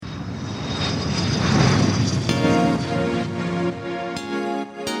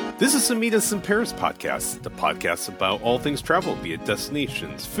This is the Meet Us in Paris podcast, the podcast about all things travel, be it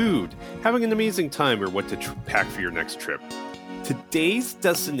destinations, food, having an amazing time, or what to pack for your next trip. Today's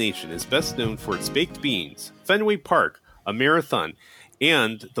destination is best known for its baked beans, Fenway Park, a marathon,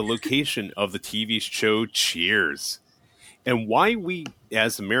 and the location of the TV show Cheers. And why we,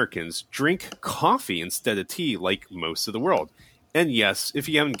 as Americans, drink coffee instead of tea like most of the world. And yes, if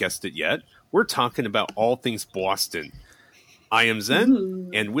you haven't guessed it yet, we're talking about all things Boston. I am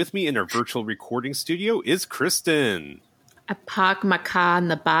Zen, and with me in our virtual recording studio is Kristen. I park my car in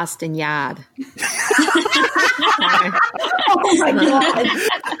the Boston Yard. Oh my God.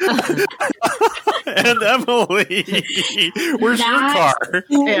 And Emily, where's your car?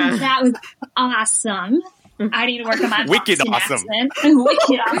 Yeah. That was awesome. I need to work on my Wicked Boston awesome. accent.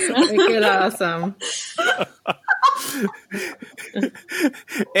 Wicked awesome. Wicked awesome.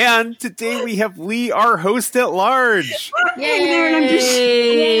 And today we have Lee, our host at large.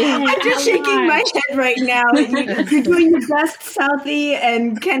 Yay! I'm just shaking my head right now. You're doing your best, Southie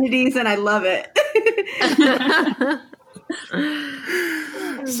and Kennedy's, and I love it.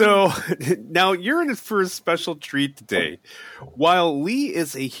 So now you're in for a special treat today. While Lee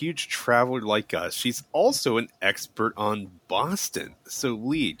is a huge traveler like us, she's also an expert on Boston. So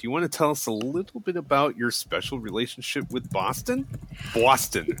Lee, do you want to tell us a little bit about your special relationship with Boston?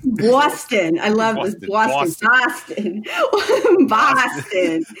 Boston. I love this. Boston.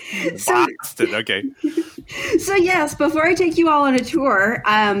 Boston. Okay. So yes, before I take you all on a tour,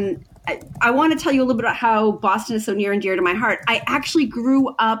 I want to tell you a little bit about how Boston is so near and dear to my heart. I actually grew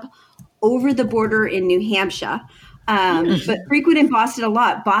up over the border in New Hampshire, but frequent in Boston a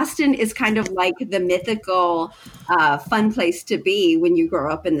lot. Boston is kind of like the mythical fun place to be when you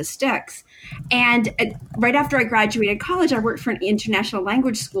grow up in the sticks. And right after I graduated college, I worked for an international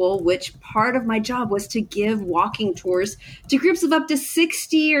language school, which part of my job was to give walking tours to groups of up to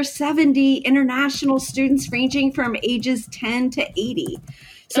 60 or 70 international students ranging from ages 10 to 80.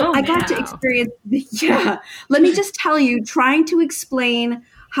 So I got to experience, let me just tell you, trying to explain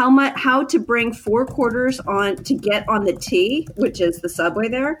how to bring 4 quarters on to get on the T, which is the subway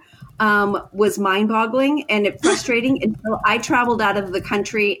there, was mind-boggling and frustrating until I traveled out of the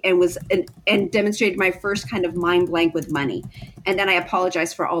country and demonstrated my first kind of mind blank with money. And then I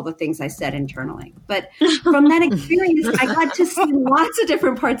apologized for all the things I said internally. But from that experience, I got to see lots of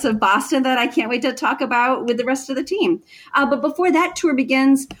different parts of Boston that I can't wait to talk about with the rest of the team. But before that tour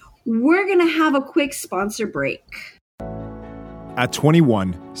begins, we're going to have a quick sponsor break. At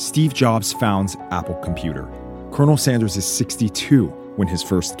 21, Steve Jobs founds Apple Computer. Colonel Sanders is 62 when his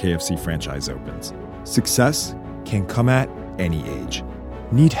first KFC franchise opens. Success can come at any age.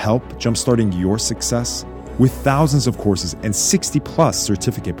 Need help jumpstarting your success? With thousands of courses and 60-plus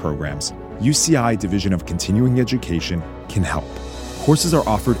certificate programs, UCI Division of Continuing Education can help. Courses are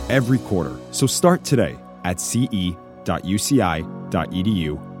offered every quarter, so start today at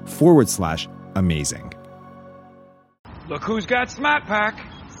ce.uci.edu/amazing. Look who's got Smart Pack.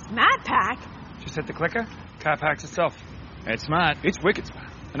 Smart Pack? Just hit the clicker. Car packs itself. It's smart. It's wicked smart.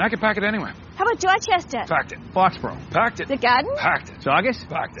 And I can pack it anywhere. How about Dorchester? Packed it. Foxborough. Packed it. The Garden? Packed it. Saugus?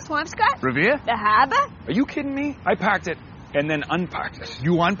 Packed it. Swampscott? Revere? The Harbor? Are you kidding me? I packed it and then unpacked it.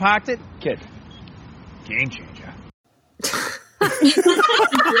 You unpacked it? Kid. Game changer.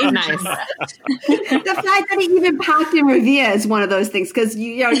 Nice. The fact that he even packed in Revere is one of those things, because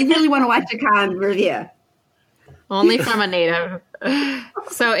you really want to watch a car in Revere. Only from a native.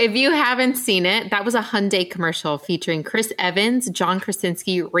 So if you haven't seen it, that was a Hyundai commercial featuring Chris Evans, John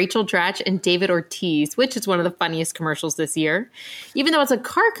Krasinski, Rachel Dratch, and David Ortiz, which is one of the funniest commercials this year. Even though it's a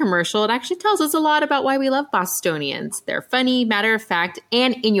car commercial, it actually tells us a lot about why we love Bostonians. They're funny, matter of fact,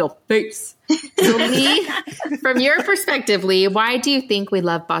 and in your face. So Lee, from your perspective, Lee, why do you think we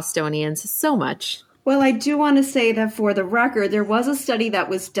love Bostonians so much? Well, I do want to say that for the record, there was a study that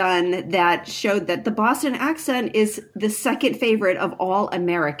was done that showed that the Boston accent is the second favorite of all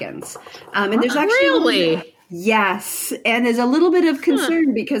Americans. And there's actually really? Yes. And there's a little bit of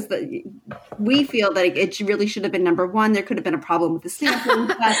concern because we feel that it really should have been number 1. There could have been a problem with the sampling.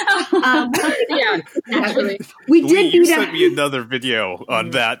 But, Naturally. You sent me another video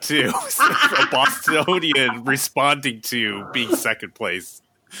on that too. A Bostonian responding to being second place.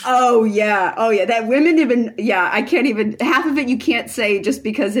 Oh yeah. That women have been. Yeah, I can't even. Half of it you can't say just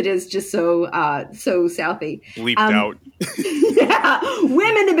because it is just so Southie. Bleeped out. Yeah,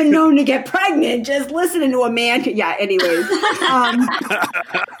 women have been known to get pregnant just listening to a man. Yeah. Anyways.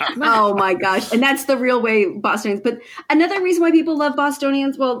 Oh my gosh, and that's the real way Bostonians. But another reason why people love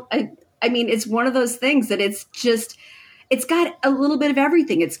Bostonians. Well, I mean, it's one of those things that it's got a little bit of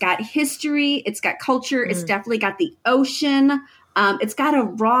everything. It's got history. It's got culture. It's definitely got the ocean. It's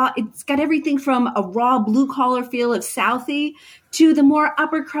got everything from a raw blue collar feel of Southie to the more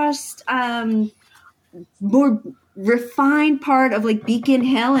upper crust, more refined part of like Beacon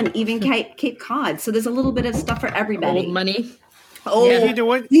Hill and even Cape Cod. So there's a little bit of stuff for everybody. Old money. Oh, yeah. You know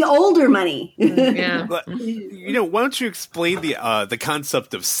what? The older money. Yeah. Why don't you explain the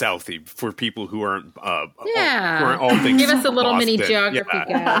concept of Southie for people who aren't who aren't all things Give us a little Boston. mini geography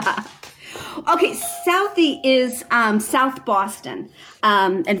guide. Okay, Southie is South Boston,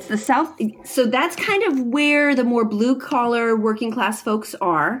 and it's the South. So that's kind of where the more blue collar working class folks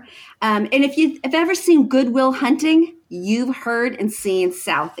are. And if you've ever seen Good Will Hunting, you've heard and seen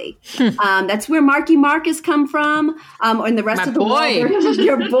Southie. That's where Marky Marcus come from, and the rest of the Wahlberg.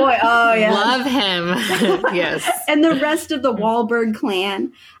 Your boy, oh yeah, love him. Yes, and the rest of the Wahlberg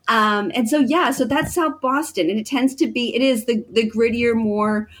clan. And so so that's South Boston, and it is the grittier,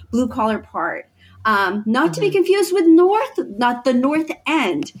 more blue collar part. Not to be confused with not the North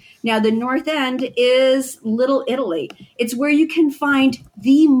End. Now, the North End is Little Italy. It's where you can find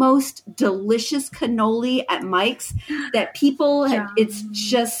the most delicious cannoli at Mike's that it's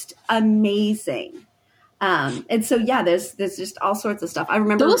just amazing. And so, there's just all sorts of stuff. I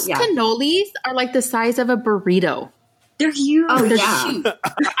remember those cannolis are like the size of a burrito. They're huge. Oh, They're yeah. huge.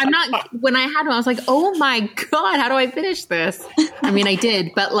 When I had one, I was like, oh my God, how do I finish this? I mean, I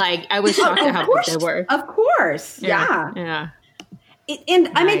did, but like, I was shocked at how big they were. Of course. Yeah. And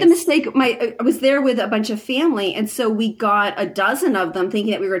Nice. I made the mistake. I was there with a bunch of family. And so we got a dozen of them thinking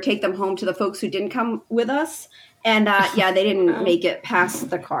that we were going to take them home to the folks who didn't come with us. And they didn't make it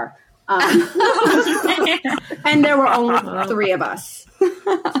past the car. And there were only 3 of us.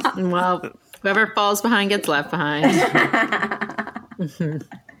 Well, whoever falls behind gets left behind.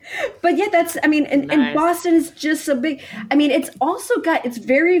 But and Boston is just so big. I mean, it's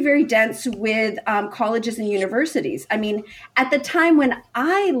very, very dense with colleges and universities. I mean, at the time when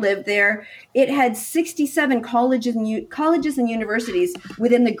I lived there, it had 67 colleges and universities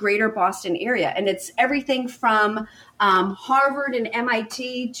within the greater Boston area. And it's everything from Harvard and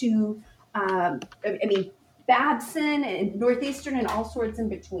MIT to, Babson and Northeastern and all sorts in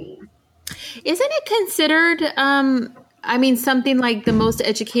between. Isn't it considered, something like the most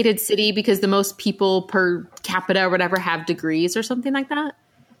educated city because the most people per capita or whatever have degrees or something like that?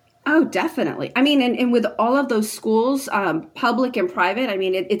 Oh, definitely. I mean, and with all of those schools, public and private, I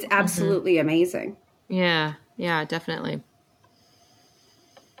mean, it's absolutely amazing. Yeah, definitely.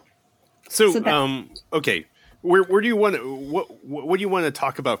 So okay. Where do you want to, what do you want to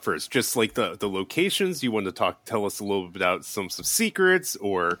talk about first? Just like the locations? You want to tell us a little bit about some secrets,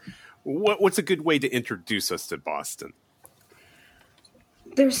 or what's a good way to introduce us to Boston?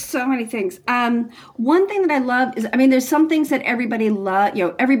 There's so many things. One thing that I love is, there's some things that everybody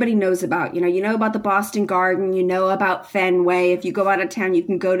everybody knows about. You know about the Boston Garden. You know about Fenway. If you go out of town, you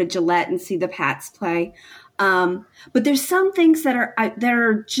can go to Gillette and see the Pats play. But there's some things that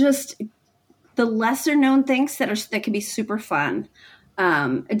are just the lesser known things that can be super fun.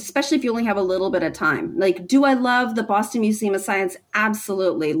 Especially if you only have a little bit of time. Like, do I love the Boston Museum of Science?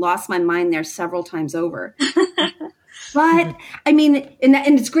 Absolutely. Lost my mind there several times over. But and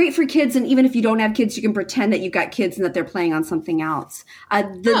it's great for kids. And even if you don't have kids, you can pretend that you've got kids and that they're playing on something else.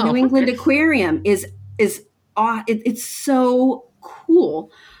 The New England Aquarium is it's so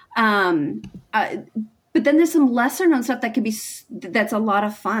cool. But then there's some lesser known stuff that's a lot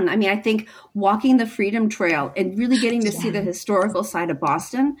of fun. I mean, I think walking the Freedom Trail and really getting to see the historical side of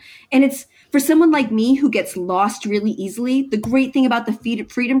Boston. And it's for someone like me who gets lost really easily. The great thing about the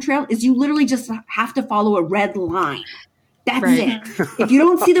Freedom Trail is you literally just have to follow a red line. That's it. If you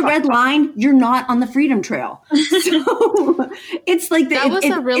don't see the red line, you're not on the Freedom Trail. So it's like that was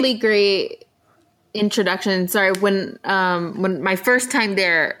a really great introduction. Sorry, when my first time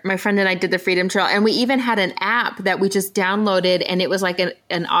there, my friend and I did the Freedom Trail, and we even had an app that we just downloaded, and it was like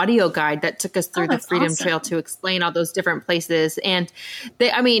an audio guide that took us through the Freedom Trail to explain all those different places. And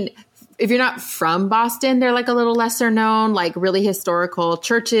if you're not from Boston, they're like a little lesser known, like really historical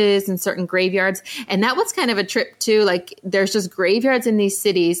churches and certain graveyards. And that was kind of a trip too. Like there's just graveyards in these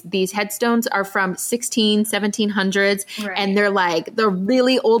cities. These headstones are from 1700s. Right. And they're like the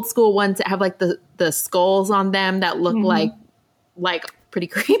really old school ones that have like the skulls on them that look like pretty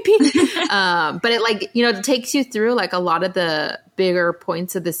creepy. But it it takes you through like a lot of the bigger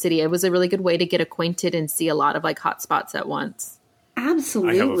points of the city. It was a really good way to get acquainted and see a lot of like hot spots at once.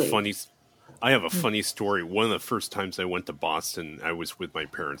 Absolutely. I have a funny story. One of the first times I went to Boston, I was with my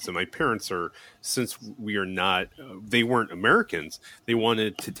parents. And my parents since we are not, they weren't Americans, they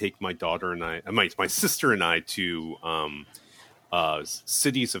wanted to take my daughter and I, my sister and I to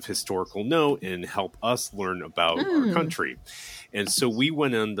cities of historical note and help us learn about our country. And so we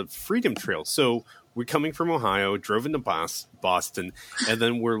went on the Freedom Trail. So we're coming from Ohio, drove into Boston, and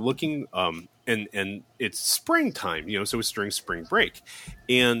then we're looking, and it's springtime, so it's during spring break.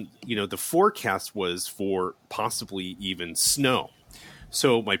 And, the forecast was for possibly even snow.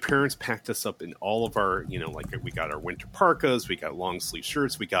 So my parents packed us up in all of our, we got our winter parkas, we got long sleeve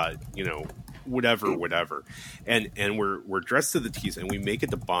shirts, we got, whatever. And we're dressed to the T's, and we make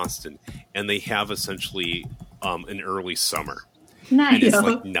it to Boston, and they have essentially an early summer. Nice. And it's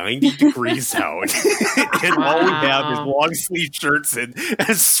like 90 degrees out. And all we have is long sleeve shirts and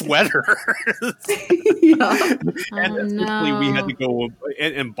sweaters. And we had to go,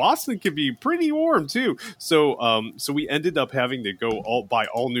 and Boston can be pretty warm too. So we ended up having to go buy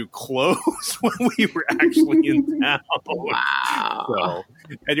all new clothes when we were actually in town. Wow. So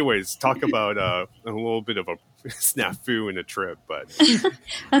anyways, talk about a little bit of a snafu in a trip, but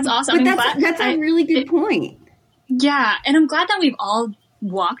that's awesome. But that's a really good point. Yeah, and I'm glad that we've all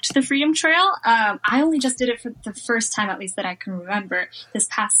walked the Freedom Trail. I only just did it for the first time, at least that I can remember, this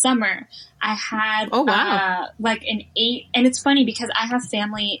past summer. I had like an 8, and it's funny because I have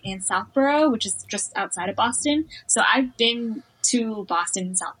family in Southborough, which is just outside of Boston. So I've been to Boston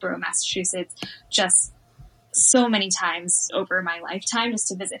and Southborough, Massachusetts, just so many times over my lifetime just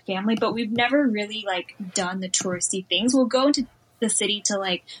to visit family, but we've never really done the touristy things. We'll go into the city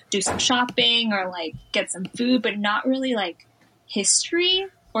to do some shopping or get some food, but not really history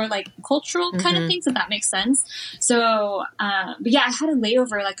or cultural kind of things, if that makes sense. So, but yeah, I had a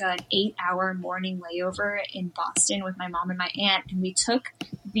layover, an 8-hour morning layover in Boston with my mom and my aunt, and we took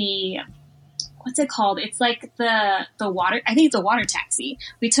the, what's it called? It's the water, I think it's a water taxi.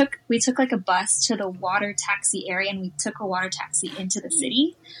 We took a bus to the water taxi area, and we took a water taxi into the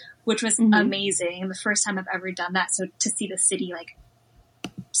city, which was amazing. The first time I've ever done that. So to see the city,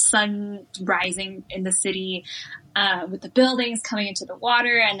 sun rising in the city, with the buildings coming into the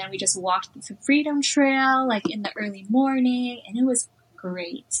water. And then we just walked the Freedom Trail, in the early morning, and it was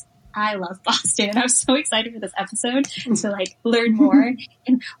great. I love Boston, and I'm so excited for this episode to learn more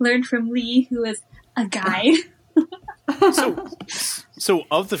and learn from Lee, who is a guide. So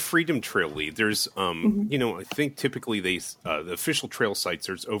of the Freedom Trail, Lee, there's, I think typically the official trail sites,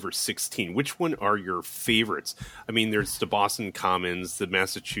 there's over 16. Which one are your favorites? I mean, there's the Boston Commons, the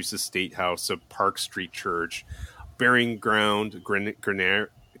Massachusetts State House, the Park Street Church, Burying Ground, Granary,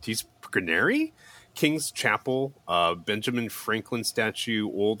 King's Chapel, Benjamin Franklin statue,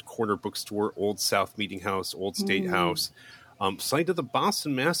 Old Corner Bookstore, Old South Meeting House, Old State House, site of the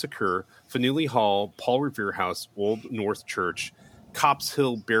Boston Massacre, Faneuil Hall, Paul Revere House, Old North Church, Copp's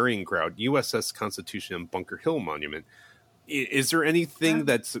Hill Burying Ground, USS Constitution, and Bunker Hill Monument. Is there anything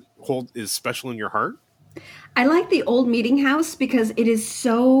is special in your heart? I like the Old Meeting House because it is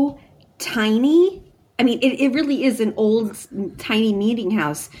so tiny. I mean, it really is an old, tiny meeting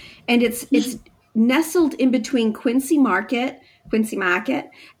house, and it's nestled in between Quincy Market,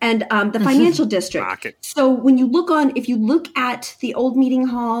 and the financial district. So when you if you look at the old meeting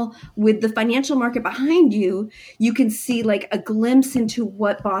hall with the financial market behind you, you can see a glimpse into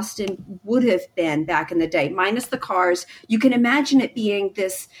what Boston would have been back in the day, minus the cars. You can imagine it being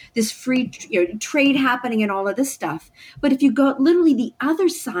this free trade happening and all of this stuff. But if you go literally the other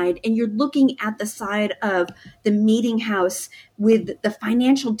side and you're looking at the side of the meeting house with the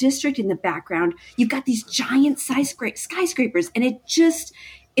financial district in the background, you've got these giant skyscrapers, and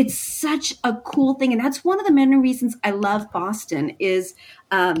it's such a cool thing. And that's one of the many reasons I love Boston is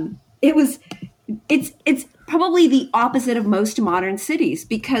it's probably the opposite of most modern cities,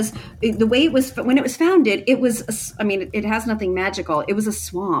 because the way it was when it was founded, it has nothing magical. It was a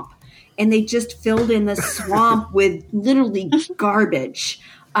swamp, and they just filled in the swamp with literally garbage.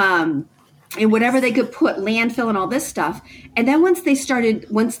 And whatever they could put, landfill and all this stuff. And then once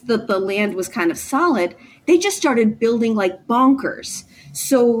the land was kind of solid, they just started building bonkers.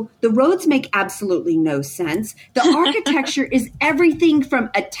 So the roads make absolutely no sense. The architecture is everything from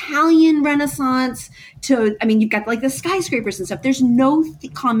Italian Renaissance to, you've got the skyscrapers and stuff. There's no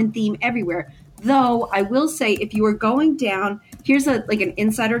common theme everywhere. Though I will say, if you were going down, here's an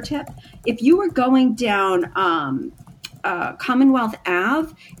insider tip. If you were going down, Commonwealth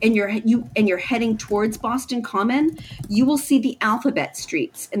Ave, and you're heading towards Boston Common, you will see the Alphabet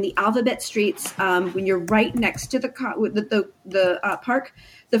Streets. And the Alphabet Streets, when you're right next to the park,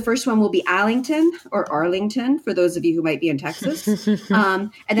 the first one will be Arlington for those of you who might be in Texas.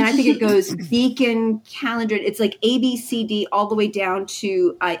 And then I think it goes Beacon, Calendar. It's A, B, C, D, all the way down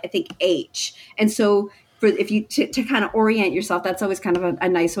to I think H. And so to kind of orient yourself, that's always kind of a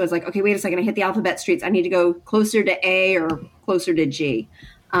nice one. It's like, okay, wait a second, I hit the alphabet streets. I need to go closer to A or closer to G.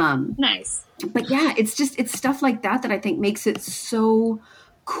 Nice. But yeah, it's stuff like that I think makes it so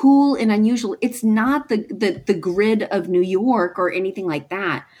cool and unusual. It's not the grid of New York or anything like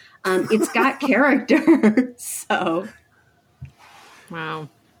that. It's got character. So. Wow.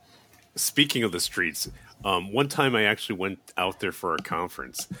 Speaking of the streets, one time I actually went out there for a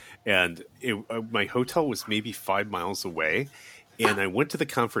conference, and my hotel was maybe 5 miles away, and I went to the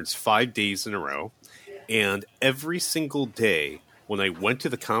conference 5 days in a row, and every single day when I went to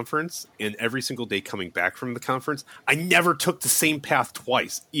the conference and every single day coming back from the conference, I never took the same path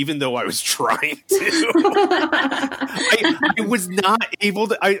twice, even though I was trying to. I was not able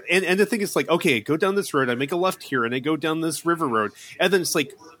to. And the thing is, like, okay, I go down this road, I make a left here, and I go down this river road. And then it's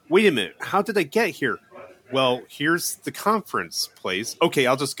like, wait a minute, how did I get here? Well, here's the conference place. Okay,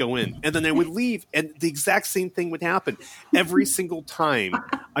 I'll just go in. And then I would leave, and the exact same thing would happen. Every single time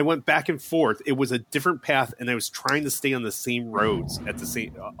I went back and forth, it was a different path, and I was trying to stay on the same roads at the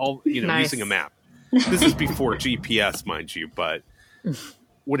same, Nice. using a map. This is before GPS, mind you, but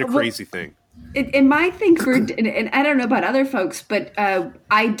what a crazy thing. And my thing and I don't know about other folks, but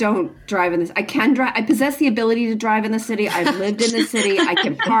I don't drive in this. I can drive. I possess the ability to drive in the city. I've lived in the city. I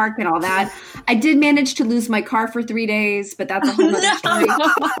can park and all that. I did manage to lose my car for 3 days, but that's a whole other story.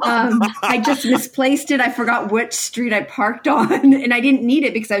 I just misplaced it. I forgot which street I parked on, and I didn't need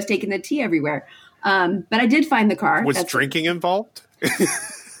it because I was taking the T everywhere. But I did find the car. Was drinking involved?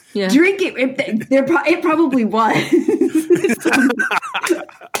 Yeah. Drinking, it probably was.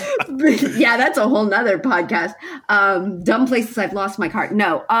 Yeah, that's a whole nother podcast. Dumb places I've lost my car.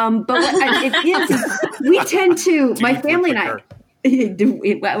 No, but it is. We tend to. My family and I.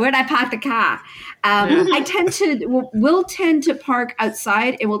 Where'd I park the car? We'll tend to park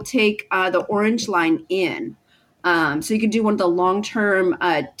outside, and we'll take the Orange Line in. So you can do one of the long-term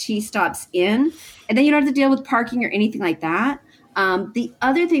T stops in, and then you don't have to deal with parking or anything like that. The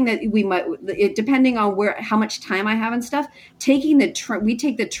other thing that we might, depending on how much time I have and stuff, we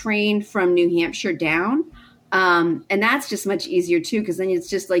take the train from New Hampshire down. And that's just much easier too, because then it's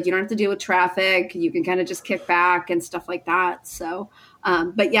just like, you don't have to deal with traffic. You can kind of just kick back and stuff like that. So,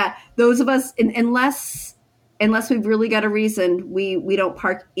 but yeah, those of us, unless we've really got a reason, we don't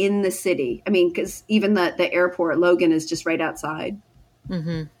park in the city. I mean, because even the airport, Logan, is just right outside.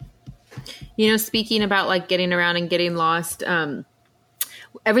 Mm-hmm. Speaking about like getting around and getting lost,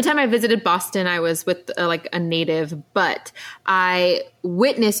 every time I visited Boston, I was with a native, but I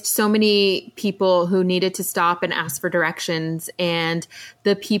witnessed so many people who needed to stop and ask for directions, and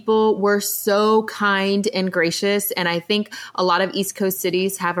the people were so kind and gracious. And I think a lot of East Coast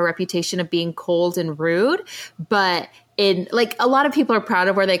cities have a reputation of being cold and rude, but a lot of people are proud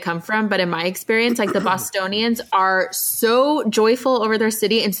of where they come from, but in my experience, like, the Bostonians are so joyful over their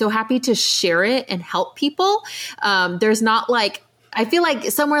city and so happy to share it and help people. There's not I feel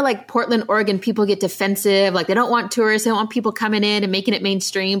like somewhere like Portland, Oregon, people get defensive. Like, they don't want tourists. They don't want people coming in and making it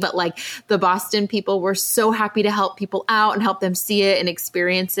mainstream. But like, the Boston people were so happy to help people out and help them see it and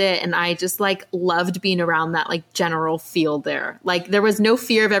experience it. And I just loved being around that general feel there. Like, there was no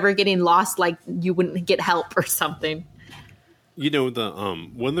fear of ever getting lost. Like, you wouldn't get help or something. One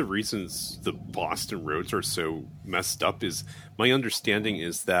of the reasons the Boston roads are so messed up is, my understanding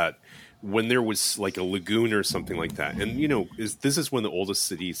is that when there was like a lagoon or something like that, and this is one of the oldest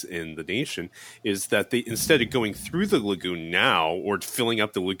cities in the nation, is that they, instead of going through the lagoon now or filling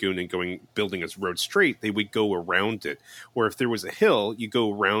up the lagoon and building a road straight, they would go around it. Or if there was a hill, you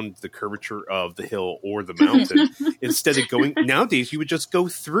go around the curvature of the hill or the mountain. Instead of going, nowadays you would just go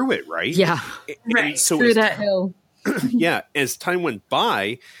through it, right? Yeah, right. So through that hill. Yeah, as time went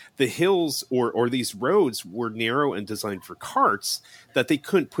by, the hills or these roads were narrow and designed for carts, that they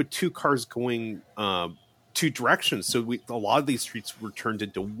couldn't put two cars going two directions. So a lot of these streets were turned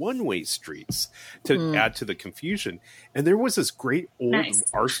into one-way streets to add to the confusion. And there was this great old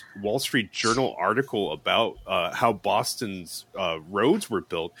Wall Street Journal article about how Boston's roads were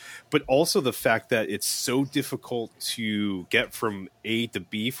built, but also the fact that it's so difficult to get from A to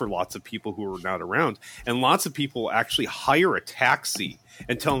B for lots of people who are not around. And lots of people actually hire a taxi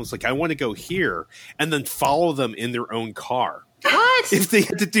and tell them, it's like, I want to go here, and then follow them in their own car. What? If they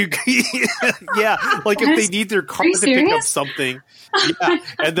had to do, yeah, like if they need their car to pick up something, yeah,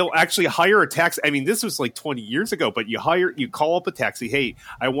 and they'll actually hire a taxi. I mean, this was like 20 years ago, but you call up a taxi. Hey,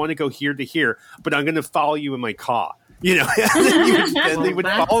 I want to go here to here, but I'm going to follow you in my car. And then they would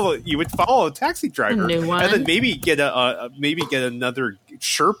follow. You would follow a taxi driver, and then maybe get another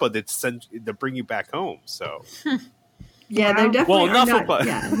Sherpa to bring you back home. So. Yeah, they're definitely enough not.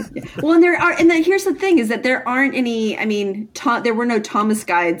 Yeah. Well, and here's the thing: is that there aren't any. I mean, there were no Thomas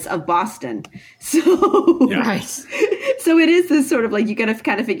guides of Boston, so right. So it is this sort of like you got to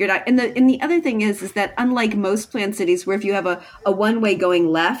kind of figure it out. And the other thing is that unlike most planned cities, where if you have a one way going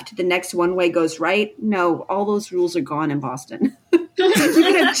left, the next one way goes right. No, all those rules are gone in Boston. You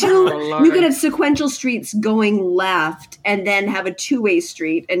could have you could have sequential streets going left and then have a 2-way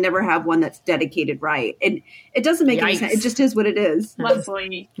street and never have one that's dedicated right. And it doesn't make any sense. It just is what it is.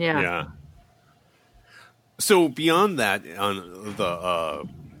 Lovely. Yeah. So beyond that, on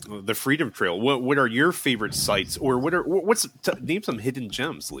the Freedom Trail, what are your favorite sites, or name some hidden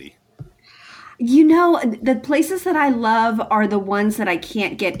gems, Lee? You know, the places that I love are the ones that I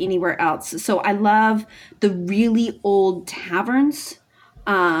can't get anywhere else. So I love the really old taverns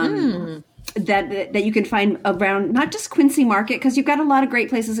that you can find around, not just Quincy Market, because you've got a lot of great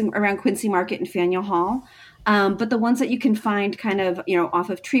places around Quincy Market and Faneuil Hall, but the ones that you can find kind of, off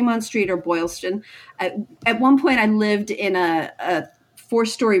of Tremont Street or Boylston. At one point, I lived in a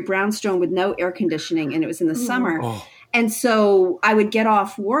 4-story brownstone with no air conditioning, and it was in the summer. Oh. And so I would get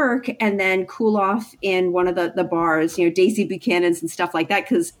off work and then cool off in one of the bars, Daisy Buchanan's and stuff like that,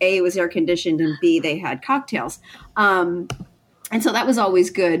 because A, it was air conditioned, and B, they had cocktails. And so that was always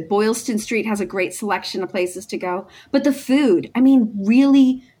good. Boylston Street has a great selection of places to go. But the food, I mean,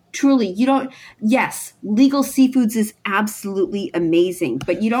 really, truly, yes, Legal Seafoods is absolutely amazing,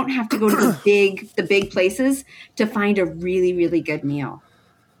 but you don't have to go to the big places to find a really, really good meal.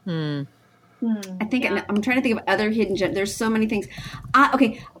 I think I'm trying to think of other hidden gems. There's so many things.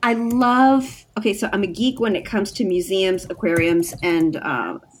 So I'm a geek when it comes to museums, aquariums, and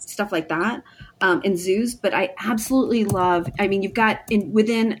stuff like that, and zoos. But I absolutely love, you've got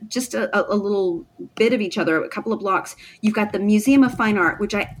within just a little bit of each other, a couple of blocks, you've got the Museum of Fine Art,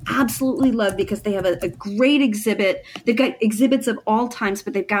 which I absolutely love because they have a great exhibit. They've got exhibits of all times,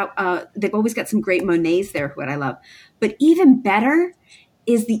 but they've always got some great Monets there, what I love. But even better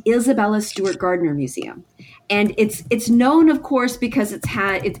is the Isabella Stewart Gardner Museum. And it's known, of course, because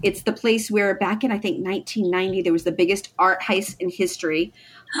it's the place where back in, I think, 1990, there was the biggest art heist in history.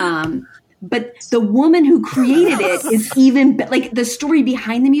 But the woman who created it is even the story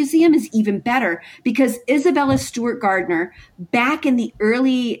behind the museum is even better, because Isabella Stewart Gardner, back in the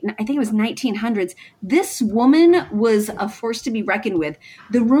early, I think it was 1900s, this woman was a force to be reckoned with.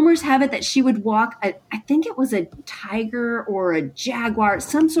 The rumors have it that she would walk, I think it was a tiger or a jaguar,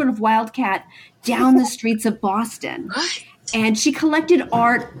 some sort of wildcat, down the streets of Boston. And she collected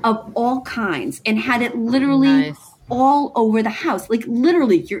art of all kinds and had it literally all over the house. Like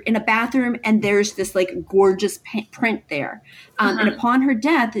literally you're in a bathroom and there's this gorgeous print there. And upon her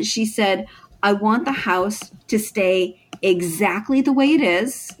death, she said, I want the house to stay exactly the way it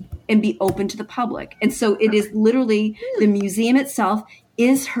is and be open to the public. And so it is literally, the museum itself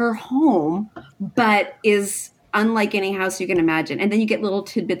is her home, but is unlike any house you can imagine. And then you get little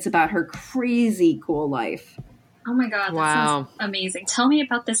tidbits about her crazy cool life. Oh my God. That sounds amazing. Tell me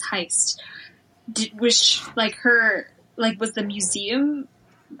about this heist. Was the museum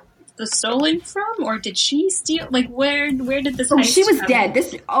stolen from, or did she steal? Where did this? Oh, she was dead.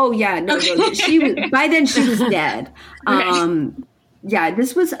 She was, by then she was dead. Okay.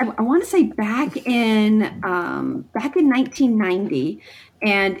 This was, I want to say back in 1990,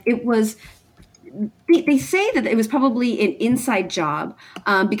 and it was. They say that it was probably an inside job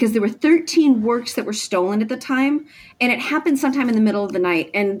because there were 13 works that were stolen at the time, and it happened sometime in the middle of the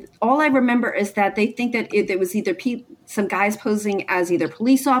night. And all I remember is that they think that it was either some guys posing as either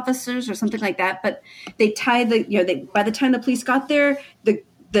police officers or something like that. But they tied by the time the police got there, the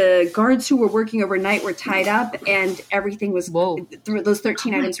guards who were working overnight were tied up, and everything was those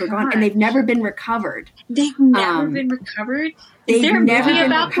 13 items were gone, and they've never been recovered. They've never been recovered. Is there a movie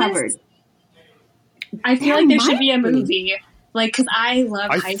about recovered? This? I feel like there should be a movie, because I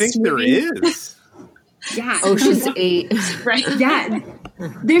love heist movies. I think there is. Yeah, Ocean's 8, right? Yeah,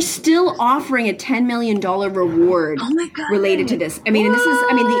 they're still offering a $10 million reward related to this. And this is,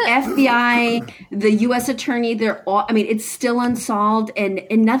 the FBI, the U.S. Attorney, they're all. It's still unsolved, and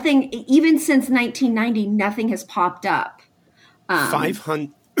nothing, even since 1990, nothing has popped up.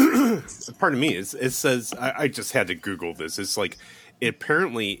 500. Pardon me. It says I just had to Google this. It's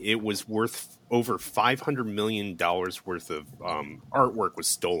apparently it was worth over $500 million worth of artwork was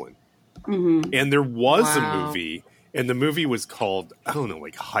stolen. Mm-hmm. And there was a movie, and the movie was called, I don't know,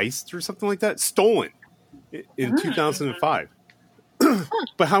 Heist or something like that, Stolen, in 2005.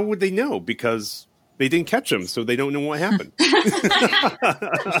 But how would they know? Because they didn't catch him, so they don't know what happened.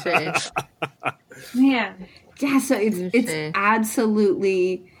 Man. Yeah, so it's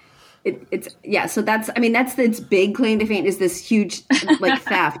absolutely So that's its big claim to fame is this huge like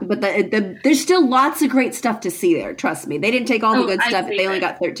theft. But there's still lots of great stuff to see there. Trust me, they didn't take all the good stuff. They only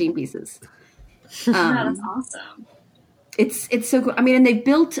got 13 pieces. That's awesome. It's so cool. I mean, and they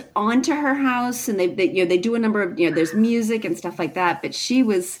built onto her house, and they do a number of there's music and stuff like that. But she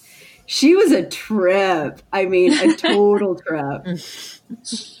was a trip. I mean, a total trip.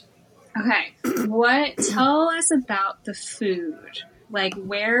 Okay, tell us about the food. Like,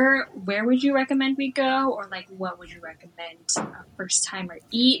 where would you recommend we go, or like what would you recommend a first timer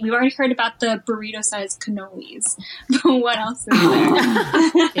eat? We've already heard about the burrito-sized cannolis, but what else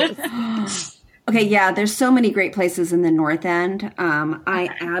is there? Okay, yeah, there's so many great places in the North End.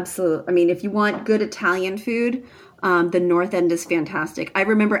 If you want good Italian food, the North End is fantastic. I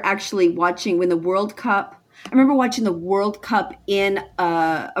remember actually watching the World Cup in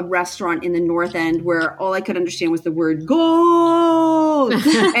a restaurant in the North End where all I could understand was the word goal.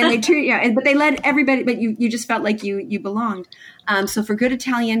 And but they let everybody, but you just felt like you belonged. So for good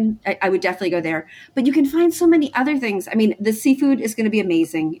Italian, I would definitely go there. But you can find so many other things. I mean, the seafood is going to be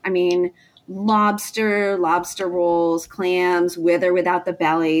amazing. I mean, lobster rolls, clams, with or without the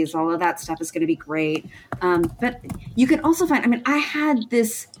bellies, all of that stuff is going to be great. But you can also find, I had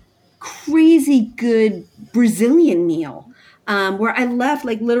this crazy good Brazilian meal where I left,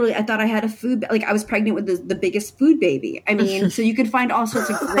 like, literally, I thought I had a food, like I was pregnant with the biggest food baby. I mean, so you could find all sorts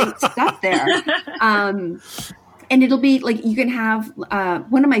of great stuff there. And it'll be like, you can have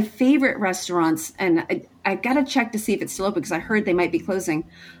one of my favorite restaurants, and I've got to check to see if it's still open because I heard they might be closing,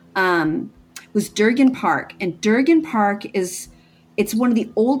 was Durgan Park. And Durgan Park it's one of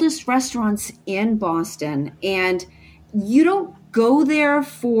the oldest restaurants in Boston, and you don't go there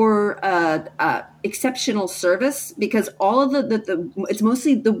for exceptional service because all of it's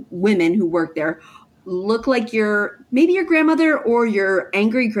mostly the women who work there look like maybe your grandmother or your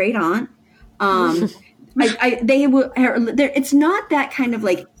angry great aunt. It's not that kind of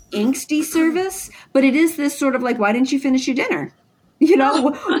like angsty service, but it is this sort of like, why didn't you finish your dinner? You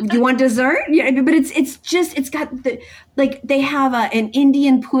want dessert? Yeah, but it's got they have an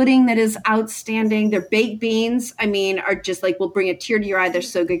Indian pudding that is outstanding. Their baked beans, are just like, will bring a tear to your eye. They're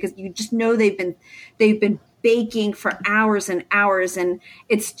so good because you just know they've been baking for hours and hours, and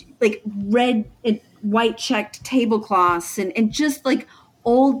it's like red and white checked tablecloths and just like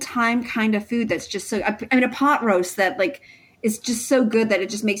old time kind of food that's just so. A pot roast that like is just so good that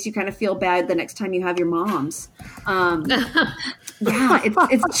it just makes you kind of feel bad the next time you have your mom's. Yeah,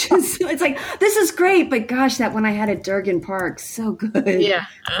 it's like, this is great, but gosh, that one I had at Durgan Park, so good. Yeah.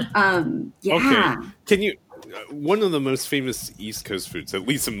 Okay. Can you? One of the most famous East Coast foods, at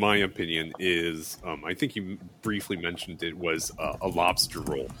least in my opinion, is I think you briefly mentioned it, was a lobster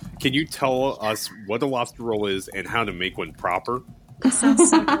roll. Can you tell us what a lobster roll is and how to make one proper? That sounds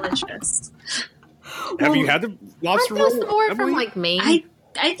so delicious. Have you had the lobster roll? More from like Maine?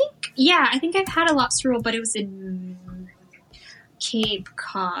 I think I've had a lobster roll, but it was in Cape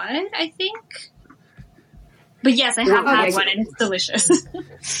Cod, I think. But yes, I have had one, and it's delicious.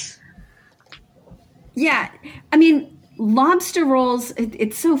 Yeah, lobster rolls,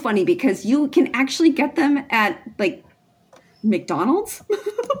 it's so funny because you can actually get them at like McDonald's.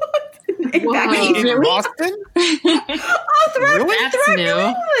 In Boston? That's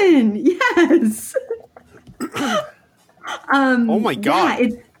new. England. Yes. Oh my God.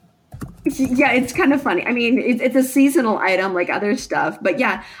 Yeah, it's kind of funny. It's a seasonal item like other stuff, but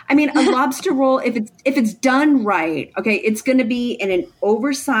yeah, a lobster roll, if it's done right, okay, it's going to be in an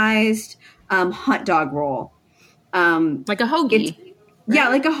oversized hot dog roll, like a hoagie. Yeah,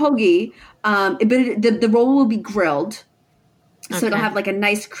 like a hoagie. But the roll will be grilled, so it'll have like a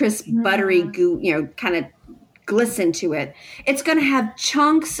nice crisp, buttery goo, kind of glisten to it. It's going to have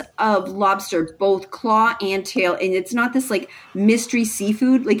chunks of lobster, both claw and tail, and it's not this like mystery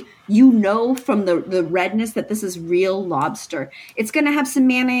seafood. Like, from the redness that this is real lobster. It's going to have some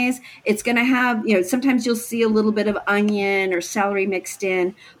mayonnaise. It's going to have, sometimes you'll see a little bit of onion or celery mixed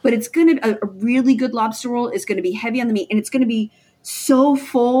in, but it's going to a really good lobster roll is going to be heavy on the meat, and it's going to be so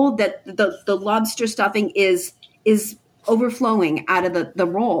full that the lobster stuffing is overflowing out of the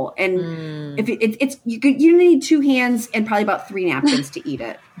roll. And if you need 2 hands and probably about 3 napkins to eat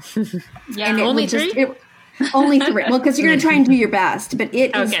it. Yeah, and only 3? Only 3. Well, because you're going to try and do your best, but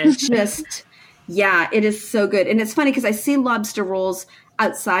it is just, it is so good. And it's funny because I see lobster rolls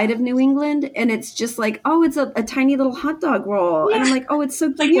outside of New England, and it's just like, oh, it's a tiny little hot dog roll. Yeah. And I'm like, oh, it's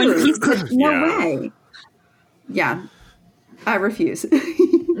so cute. But no way. Yeah. I refuse.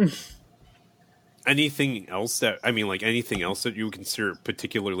 Anything else that you would consider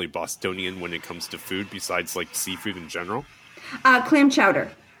particularly Bostonian when it comes to food besides like seafood in general? Clam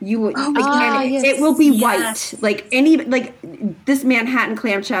chowder. You will, it will be white. Like this Manhattan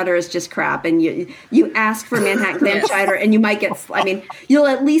clam chowder is just crap. And you ask for Manhattan clam chowder and you might get, you'll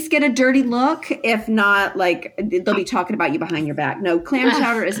at least get a dirty look. If not, like they'll be talking about you behind your back. No, clam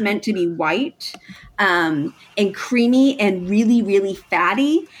chowder is meant to be white, and creamy and really, really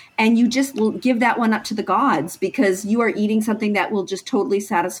fatty. And you just will give that one up to the gods because you are eating something that will just totally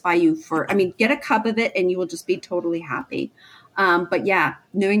satisfy you get a cup of it and you will just be totally happy. But yeah,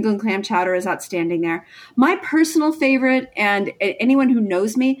 New England clam chowder is outstanding there. My personal favorite, and anyone who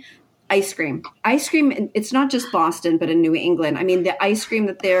knows me, ice cream. Ice cream, it's not just Boston, but in New England. I mean, the ice cream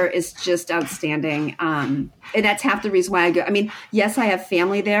that there is just outstanding. And that's half the reason why I go. I mean, yes, I have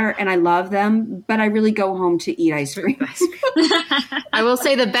family there and I love them, but I really go home to eat ice cream. I will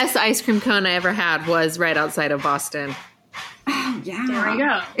say the best ice cream cone I ever had was right outside of Boston. Oh, yeah. There we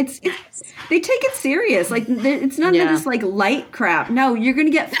go. It's they take it serious. Like it's not just like light crap. No, you're going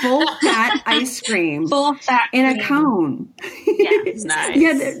to get full fat ice cream, full fat in a cone. Yeah, nice.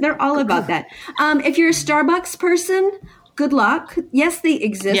 Yeah, they're all about that. If you're a Starbucks person, good luck. Yes, they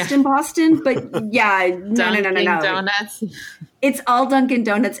exist in Boston, but no. Dunkin' Donuts. It's all Dunkin'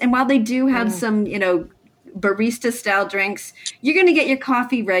 Donuts, and while they do have some, barista style drinks, you're going to get your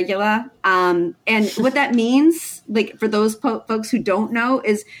coffee regular. And what that means, like for those folks who don't know,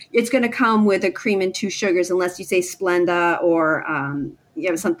 is it's going to come with a cream and 2 sugars, unless you say Splenda or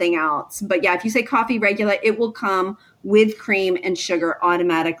something else. But yeah, if you say coffee regular, it will come with cream and sugar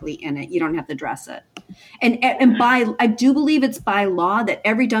automatically in it. You don't have to dress it. And I do believe it's by law that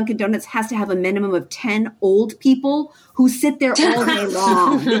every Dunkin' Donuts has to have a minimum of 10 old people who sit there all day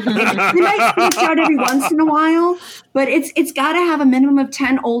long. They might switch out every once in a while, but it's got to have a minimum of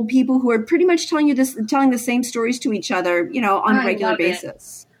 10 old people who are pretty much telling the same stories to each other, on a regular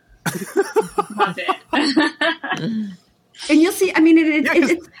basis. Love it. And you'll see. I mean,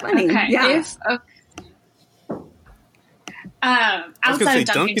 it's funny. Okay. Yeah. Outside of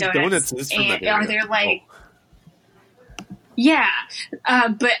Dunkin' Donuts, are there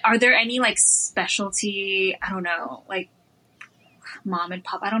but are there any like specialty, I don't know, like mom and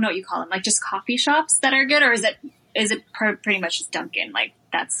pop, I don't know what you call them, like just coffee shops that are good, or is it pretty much just Dunkin'? Like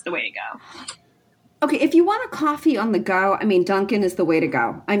that's the way to go? Okay, if you want a coffee on the go, I mean, Dunkin' is the way to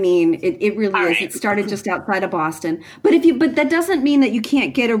go. I mean, it really is. Right. It started just outside of Boston. But that doesn't mean that you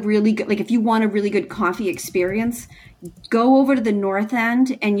can't get a really good, like if you want a really good coffee experience, go over to the North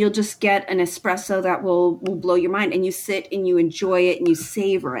End and you'll just get an espresso that will blow your mind, and you sit and you enjoy it and you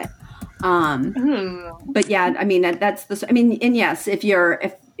savor it. But yeah, I mean, and yes, if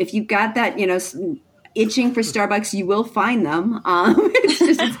you got that, itching for Starbucks, you will find them.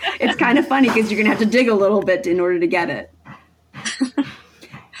 It's kind of funny because you're going to have to dig a little bit in order to get it.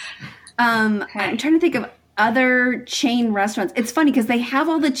 I'm trying to think of other chain restaurants. It's funny because they have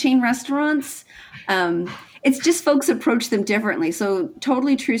all the chain restaurants. It's just folks approach them differently. So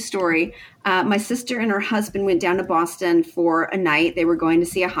totally true story. My sister and her husband went down to Boston for a night. They were going to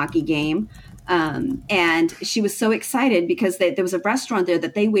see a hockey game. And she was so excited because there was a restaurant there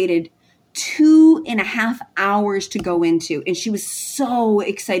that they waited 2.5 hours to go into. And she was so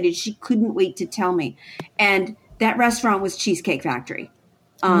excited. She couldn't wait to tell me. And that restaurant was Cheesecake Factory.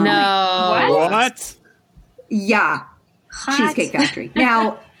 No. What? Yeah. Hot. Cheesecake Factory.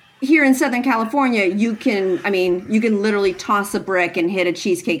 Now, here in Southern California, you can literally toss a brick and hit a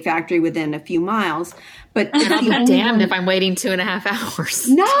Cheesecake Factory within a few miles. But I'll be damned if I'm waiting 2.5 hours.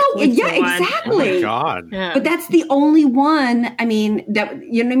 No, exactly. Oh my God. Yeah. But that's the only one. I mean, that,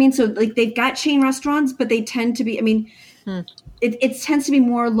 you know what I mean? So like they've got chain restaurants, but they tend to be, I mean, it tends to be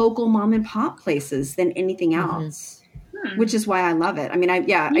more local mom and pop places than anything else, which is why I love it. I mean, I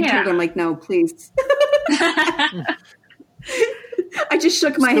told them like, no, please. I just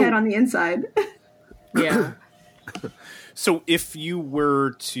shook my head on the inside. Yeah. So if you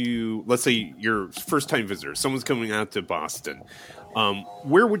were to, let's say you're first-time visitor, someone's coming out to Boston,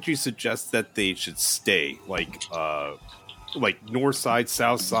 where would you suggest that they should stay? Like north side,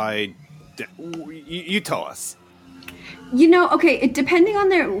 south side? You tell us. Depending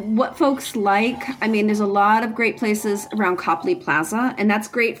on what folks like, I mean, there's a lot of great places around Copley Plaza, and that's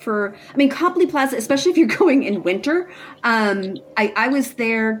great for, Copley Plaza, especially if you're going in winter. I was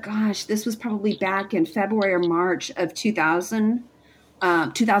there, this was probably back in February or March of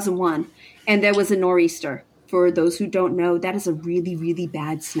 2001, and there was a nor'easter. For those who don't know, that is a really, really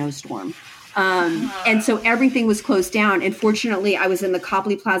bad snowstorm. And so everything was closed down. And fortunately, I was in the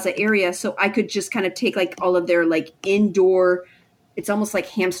Copley Plaza area, so I could just kind of take like all of their like indoor, it's almost like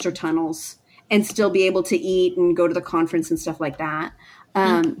hamster tunnels, and still be able to eat and go to the conference and stuff like that.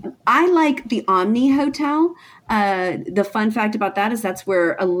 I like the Omni Hotel. The fun fact about that is that's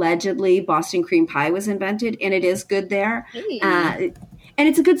where allegedly Boston cream pie was invented, and it is good there. Hey. And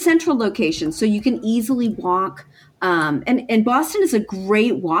it's a good central location, so you can easily walk. And Boston is a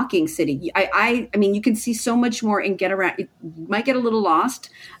great walking city. I mean, you can see so much more and get around. You might get a little lost,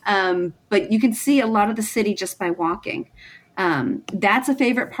 but you can see a lot of the city just by walking. That's a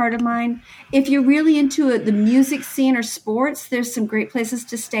favorite part of mine. If you're really into the music scene or sports, there's some great places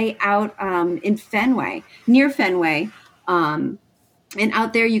to stay out in Fenway, near Fenway. And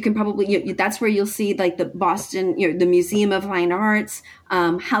out there, you can probably, that's where you'll see like the Boston, the Museum of Fine Arts,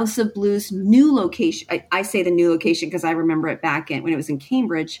 House of Blues, new location. I say the new location because I remember it back when it was in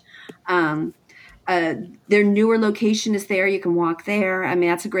Cambridge. Their newer location is there. You can walk there. I mean,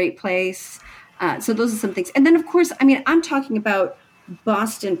 that's a great place. So those are some things. And then, of course, I mean, I'm talking about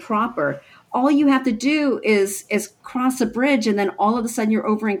Boston proper. All you have to do is cross a bridge, and then all of a sudden you're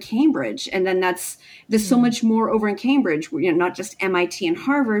over in Cambridge. And then there's so much more over in Cambridge, not just MIT and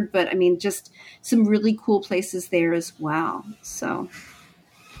Harvard, but I mean, just some really cool places there as well. So,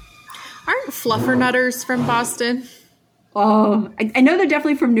 aren't fluffernutters from Boston? Oh, I know they're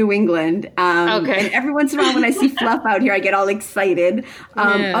definitely from New England. Okay. And every once in a while when I see fluff out here, I get all excited.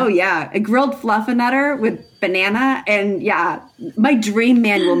 Oh, yeah. A grilled fluffernutter with banana. And yeah, my dream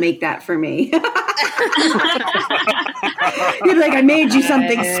man will make that for me. He'd be like, I made you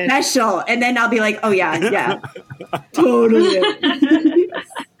something special. And then I'll be like, oh, yeah. Totally.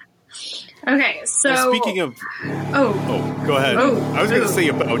 Okay, so... Well, speaking of... Oh, go ahead. I was going to say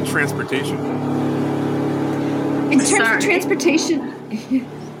about transportation. In terms of transportation,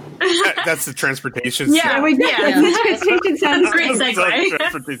 that's the transportation. The transportation sounds great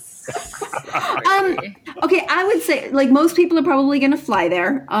segue. Okay, I would say like most people are probably going to fly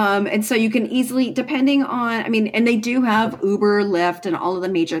there, and so you can easily, depending on, I mean, and they do have Uber, Lyft, and all of the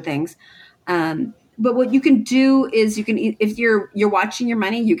major things. But what you can do is you can, if you're watching your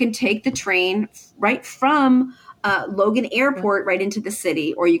money, you can take the train right from Logan Airport right into the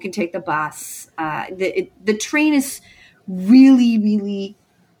city, or you can take the bus. The train is really, really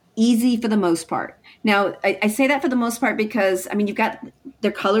easy for the most part. Now, I say that for the most part because, I mean, you've got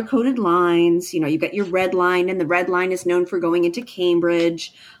their color-coded lines. You've got your red line, and the red line is known for going into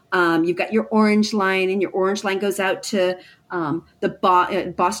Cambridge. You've got your orange line, and your orange line goes out to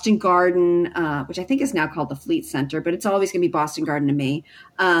the Boston Garden, which I think is now called the Fleet Center, but it's always going to be Boston Garden to me,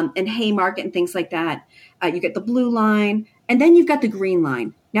 and Haymarket and things like that. You get the blue line, and then you've got the green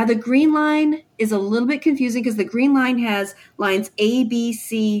line. Now, the green line is a little bit confusing because the green line has lines A, B,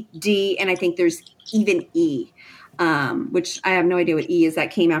 C, D, and I think there's even E, which I have no idea what E is.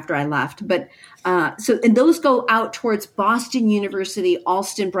 That came after I left. But and those go out towards Boston University,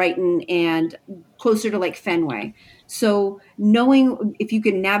 Alston, Brighton, and closer to like Fenway. So knowing if you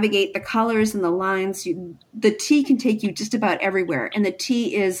can navigate the colors and the lines, the T can take you just about everywhere. And the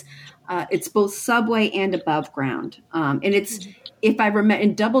T is it's both subway and above ground. And it's, if I remember,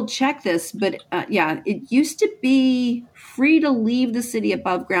 and double check this, but it used to be free to leave the city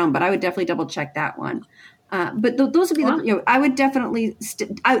above ground, but I would definitely double check that one. But those would be I would definitely,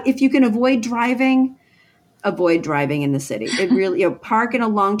 if you can avoid driving in the city. It really, park in a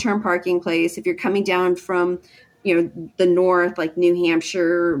long-term parking place. If you're coming down from, the north, like New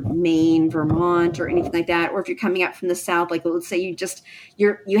Hampshire, Maine, Vermont, or anything like that, or if you're coming up from the south, like let's say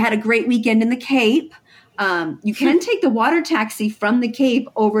you had a great weekend in the Cape, you can take the water taxi from the Cape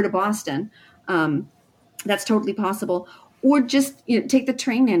over to Boston. That's totally possible. Or just take the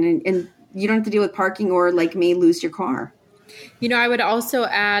train in, and you don't have to deal with parking or, like me, lose your car. I would also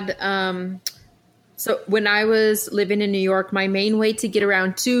add, so when I was living in New York, my main way to get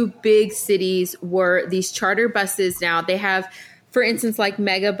around two big cities were these charter buses. Now they have, for instance, like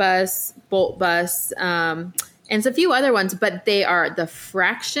Megabus, Bolt Bus, and a few other ones, but they are the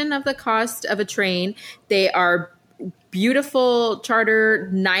fraction of the cost of a train. They are beautiful, charter,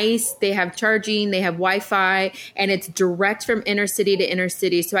 nice. They have charging, they have Wi-Fi, and it's direct from inner city to inner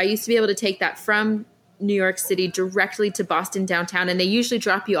city. So I used to be able to take that from New York City directly to Boston downtown, and they usually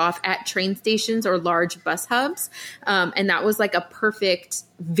drop you off at train stations or large bus hubs. And that was like a perfect,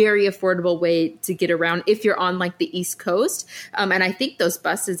 very affordable way to get around if you're on like the East Coast. And I think those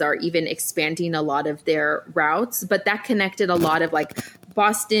buses are even expanding a lot of their routes, but that connected a lot of like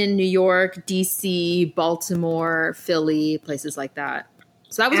Boston, New York, DC, Baltimore, Philly, places like that.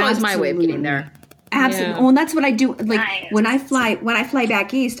 So that was always my way of getting there. Absolutely. Yeah. Well, and that's what I do. Like Nice. when I fly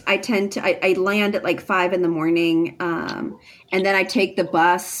back east, I land at like 5 a.m. And then I take the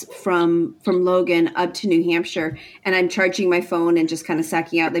bus from Logan up to New Hampshire, and I'm charging my phone and just kind of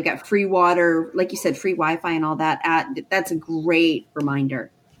sacking out. They've got free water, like you said, free Wi-Fi and all that. That's a great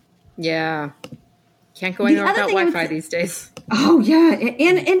reminder. Yeah. Can't go anywhere without Wi-Fi these days. Oh yeah,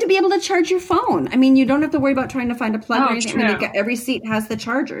 and to be able to charge your phone. I mean, you don't have to worry about trying to find a plug or anything. I mean, every seat has the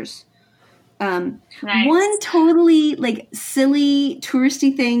chargers. Nice. One totally like silly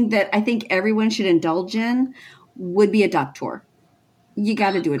touristy thing that I think everyone should indulge in would be a duck tour. You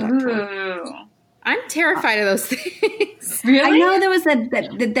got to do a duck tour. I'm terrified of those things. Really? I know there was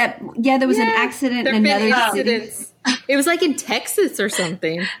there was an accident in another city. It was like in Texas or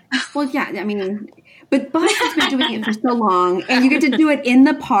something. Well, yeah, I mean, but Boston's been doing it for so long, and you get to do it in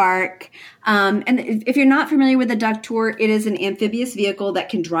the park. And if you're not familiar with the duck tour, it is an amphibious vehicle that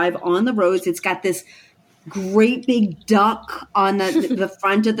can drive on the roads. It's got this great big duck on the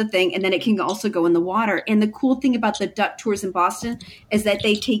front of the thing, and then it can also go in the water. And the cool thing about the duck tours in Boston is that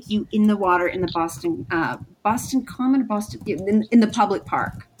they take you in the water in the Boston Common, in the public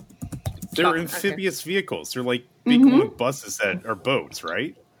park. They're amphibious vehicles. They're like big long buses that are boats,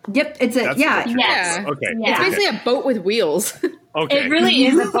 right? Yep, it's a Yes. Okay. It's basically a boat with wheels. Okay. It really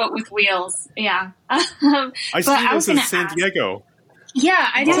is a boat with wheels. Yeah. I see those in San Diego. Yeah,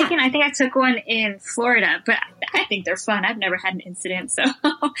 I think I took one in Florida, but I think they're fun. I've never had an incident, so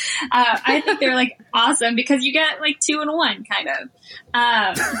I think they're like awesome because you get like 2 in 1 kind of.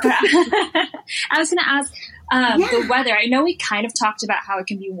 But I was going to ask the weather. I know we kind of talked about how it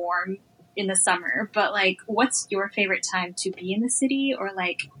can be warm in the summer, but like, what's your favorite time to be in the city, or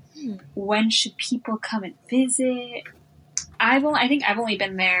like, when should people come and visit? I think I've only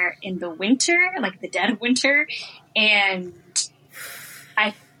been there in the winter, like the dead of winter, and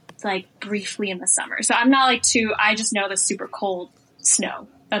I like briefly in the summer. So I'm not like I just know the super cold snow.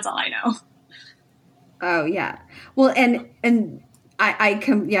 That's all I know. Oh yeah. Well, and I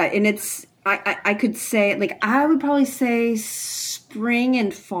could say, like, I would probably say spring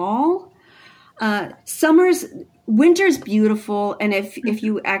and fall. Winter's beautiful, and if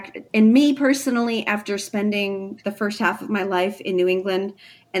you act, and me personally, after spending the first half of my life in New England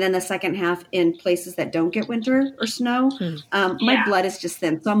and then the second half in places that don't get winter or snow, my blood is just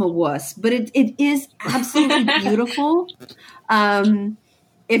thin, so I'm a wuss. But it is absolutely beautiful.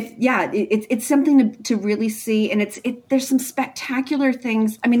 It's something to really see, and there's some spectacular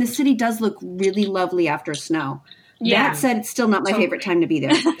things. I mean, the city does look really lovely after snow. Yeah. That said, it's still not my favorite time to be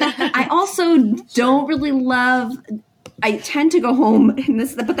there. I also don't really I tend to go home,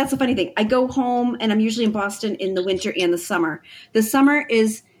 but that's the funny thing. I go home, and I'm usually in Boston in the winter and the summer. The summer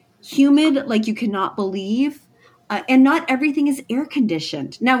is humid like you cannot believe, and not everything is air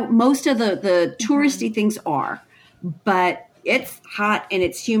conditioned. Now, most of the touristy things are, but it's hot and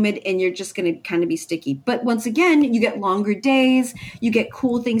it's humid, and you're just going to kind of be sticky. But once again, you get longer days. You get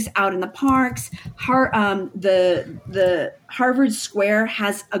cool things out in the parks. The Harvard Square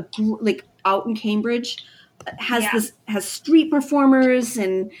has out in Cambridge has street performers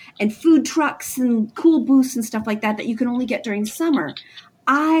and food trucks and cool booths and stuff like that you can only get during summer.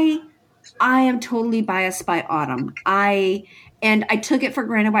 I am totally biased by autumn. I took it for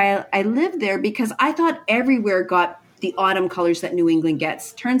granted while I lived there because I thought everywhere got the autumn colors that New England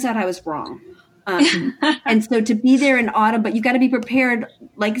gets. Turns out I was wrong. And so to be there in autumn, but you got to be prepared,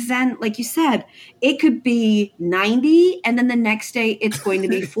 like Zen, like you said, it could be 90 and then the next day it's going to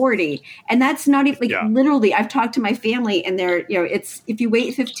be 40. And that's not even literally, I've talked to my family and they're, it's, if you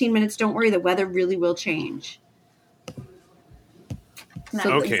wait 15 minutes, don't worry, the weather really will change.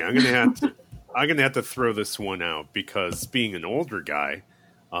 So, okay. I'm going to have to throw this one out because being an older guy,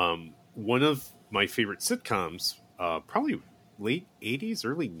 one of my favorite sitcoms, probably late 80s,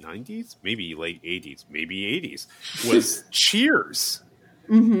 early 90s, maybe late 80s, maybe 80s, was Cheers.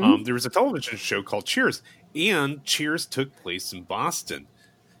 Mm-hmm. There was a television show called Cheers, and Cheers took place in Boston.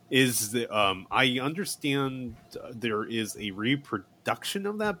 I understand there is a reproduction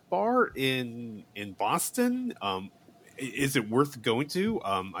of that bar in Boston. Is it worth going to?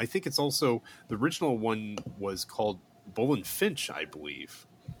 I think it's also, the original one was called Bull and Finch, I believe.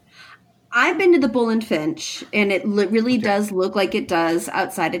 I've been to the Bull and Finch, and it really does look like it does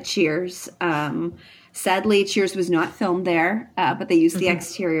outside of Cheers. Sadly, Cheers was not filmed there, but they used the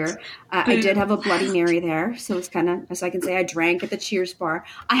exterior. I did have a Bloody Mary there, so it's kind of, as I can say, I drank at the Cheers bar.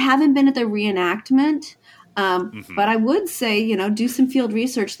 I haven't been at the reenactment, but I would say, do some field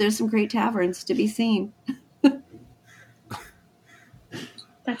research. There's some great taverns to be seen.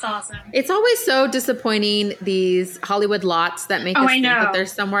 That's awesome. It's always so disappointing, these Hollywood lots that make us think that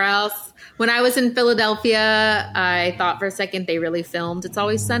there's somewhere else. When I was in Philadelphia, I thought for a second they really filmed It's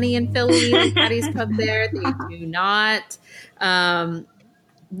Always Sunny in Philly, like Patty's Pub there. They do not.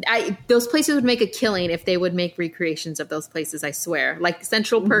 Those places would make a killing if they would make recreations of those places, I swear. Like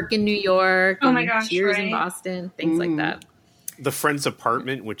Central Perk in New York. Oh my gosh, Cheers in Boston. Things like that. The Friend's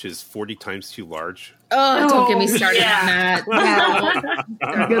apartment, which is 40 times too large. Oh, don't get me started on that.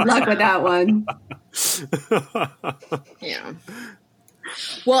 Yeah. Good luck with that one. Yeah.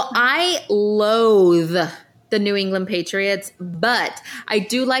 Well, I loathe the New England Patriots, but I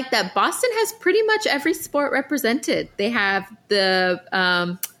do like that Boston has pretty much every sport represented. They have the,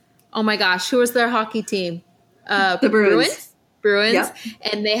 oh my gosh, who was their hockey team? The Bruins. Yep.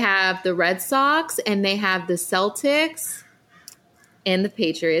 And they have the Red Sox, and they have the Celtics. And the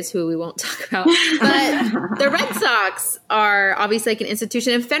Patriots, who we won't talk about. But the Red Sox are obviously like an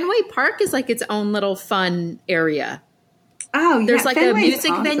institution. And Fenway Park is like its own little fun area. Oh, yeah. There's like Fenway's a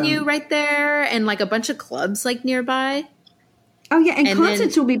music venue right there and like a bunch of clubs like nearby. Oh, yeah. And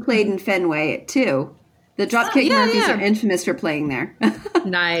concerts will be played in Fenway, too. The Dropkick Murphys are infamous for playing there.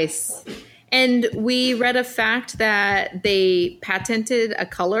 Nice. And we read a fact that they patented a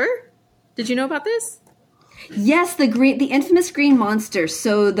color. Did you know about this? Yes, the infamous green monster.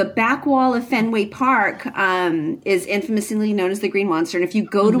 So the back wall of Fenway Park is infamously known as the Green Monster. And if you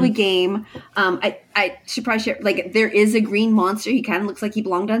go to a game, I should probably share, like, there is a green monster. He kind of looks like he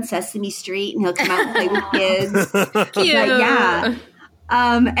belonged on Sesame Street, and he'll come out and play with kids. Cute. But yeah.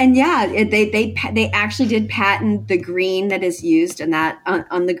 They actually did patent the green that is used in that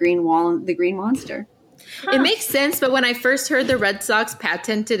on the green wall, the Green Monster. It makes sense, but when I first heard the Red Sox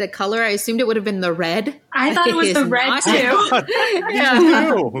patented a color, I assumed it would have been the red. I thought it was the red, too.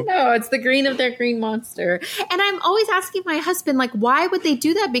 No, it's the green of their Green Monster. And I'm always asking my husband, like, why would they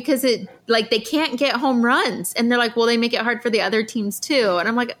do that? Because they can't get home runs. And they're like, well, they make it hard for the other teams, too. And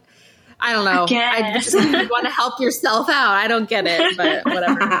I'm like, I don't know. I just want to help yourself out. I don't get it, but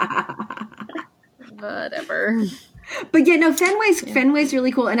whatever. But yeah, no, Fenway's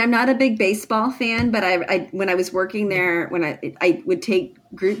really cool, and I'm not a big baseball fan, but I when I was working there, when I would take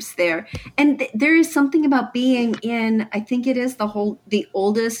groups there, and there is something about being in, I think it is the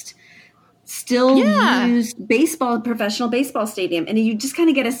oldest still used professional baseball stadium, and you just kind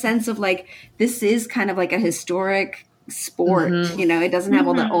of get a sense of like this is kind of like a historic sport, you know, it doesn't have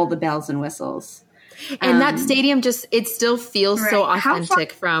all the bells and whistles. And that stadium it still feels so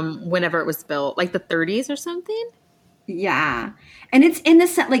authentic from whenever it was built, like the 30s or something. Yeah. And it's in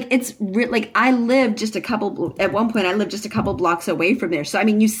the I lived just a couple blocks away from there. So, I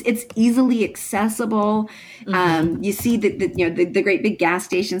mean, it's easily accessible. You see the great big gas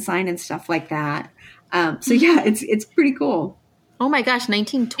station sign and stuff like that. So yeah, it's pretty cool. Oh my gosh.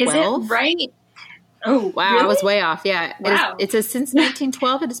 1912. Is it right? Oh, wow. Really? I was way off. Yeah. Wow. It says since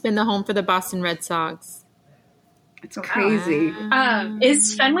 1912, it has been the home for the Boston Red Sox. It's crazy.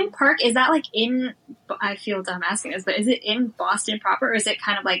 Is Fenway Park, is that like I feel dumb asking this, but is it in Boston proper, or is it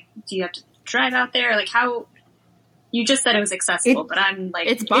kind of like, do you have to drive out there? Like how, you just said it was accessible, but I'm like,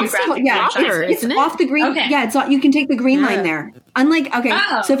 it's Boston, it's off the green. Okay. Yeah, you can take the green line there. Unlike,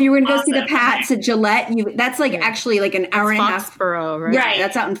 so if you were going to go see the Pats at Gillette, that's like actually like an hour and a half. Foxborough, right? Right.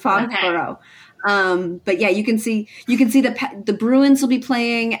 That's out in Foxborough. But yeah, you can see the Bruins will be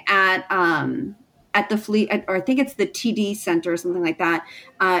playing at the Fleet, or I think it's the TD Center or something like that,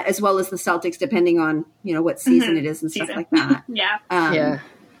 as well as the Celtics, depending on, you know, what season it is and stuff like that. Yeah.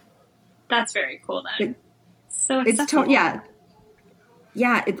 That's very cool then. So accessible.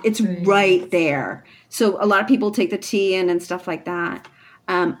 It's right there. So a lot of people take the T in and stuff like that.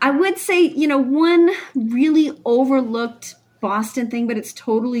 I would say, you know, one really overlooked Boston thing, but it's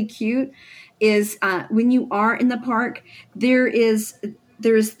totally cute, is when you are in the park, there's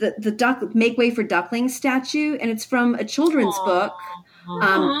the duck Make Way for Ducklings statue, and it's from a children's book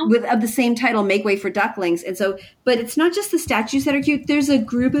of the same title, Make Way for Ducklings. And so, but it's not just the statues that are cute. There's a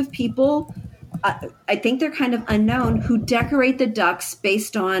group of people, I think they're kind of unknown, who decorate the ducks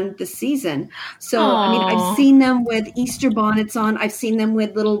based on the season. So, I mean, I've seen them with Easter bonnets on. I've seen them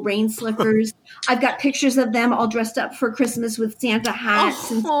with little rain slickers. I've got pictures of them all dressed up for Christmas with Santa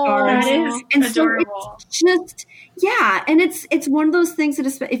hats and scarves. That is adorable. So it's just, and it's one of those things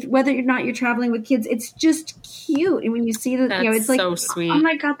that whether or not you're traveling with kids, it's just cute. And when you see that, it's like so sweet. Oh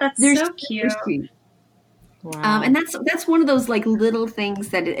my God, that's so cute. Wow. And that's one of those like little things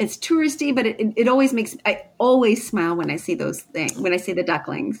that it's touristy, but it always I always smile when I see those things, when I see the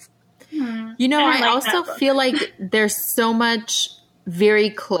ducklings. You know, I also feel like there's so much very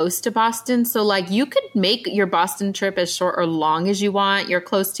close to Boston. So like you could make your Boston trip as short or long as you want. You're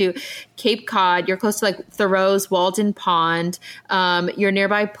close to Cape Cod. You're close to like Thoreau's, Walden Pond. You're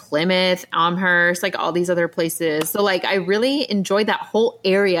nearby Plymouth, Amherst, like all these other places. So like I really enjoyed that whole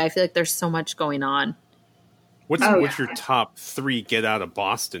area. I feel like there's so much going on. What's your top 3 get out of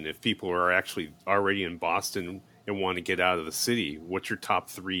Boston if people are actually already in Boston and want to get out of the city? What's your top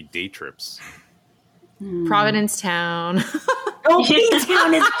 3 day trips? Providence Town. Oh,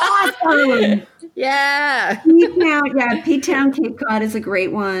 P-Town is awesome. Yeah. P-Town, Cape Cod is a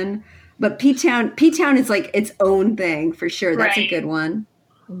great one. But P-Town is like its own thing for sure. That's a good one.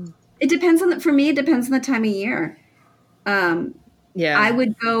 It depends for me, it depends on the time of year. I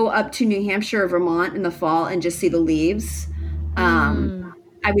would go up to New Hampshire or Vermont in the fall and just see the leaves.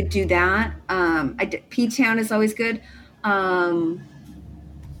 I would do that. P-Town is always good.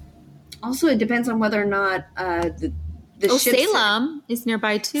 Also, it depends on whether or not the Salem is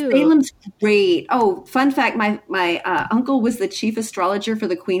nearby too. Salem's great. Oh, fun fact: my uncle was the chief astrologer for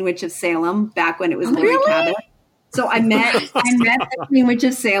the Queen Witch of Salem back when it was Larry Cabot. So I met the Queen Witch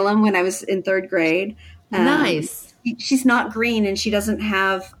of Salem when I was in 3rd grade. Nice. She's not green and she doesn't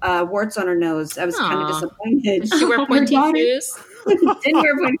have warts on her nose. I was kind of disappointed. Did she wear pointy shoes?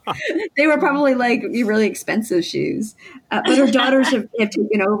 They were probably like really expensive shoes, but her daughters have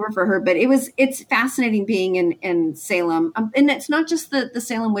taken over for her. But it's fascinating being in Salem, and it's not just the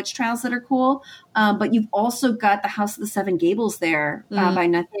Salem witch trials that are cool, but you've also got the House of the Seven Gables there by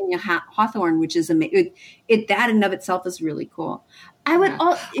Nathaniel Hawthorne, which is amazing. That in and of itself is really cool.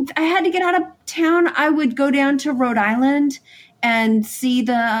 If I had to get out of town, I would go down to Rhode Island and see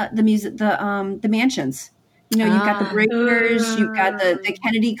the mansions. You know, you've got the Breakers, you've got the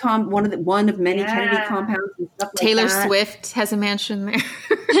Kennedy one of many Kennedy compounds and stuff like Taylor that. Swift has a mansion there.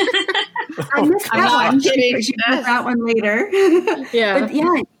 I missed that one. She put that one later. Yeah.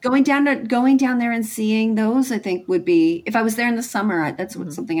 But going down there and seeing those, I think would be, if I was there in the summer, that's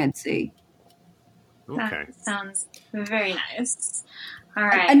something I'd see. Okay. That sounds very nice. All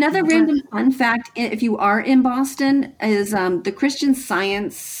right. Another random fun fact, if you are in Boston, is the Christian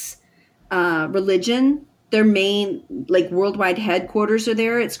Science religion. Their main, like, worldwide headquarters are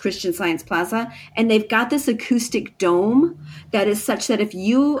there. It's Christian Science Plaza. And they've got this acoustic dome that is such that if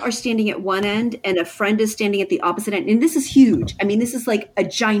you are standing at one end and a friend is standing at the opposite end, and this is huge. I mean, this is like a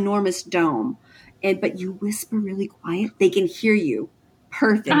ginormous dome. But you whisper really quiet, they can hear you.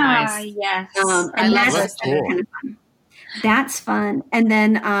 Perfect. Nice. Yes. And that's cool. Kind of fun. That's fun. And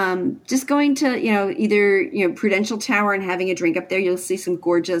then just going to, either, Prudential Tower and having a drink up there, you'll see some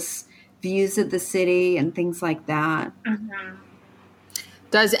gorgeous views of the city and things like that. Mm-hmm.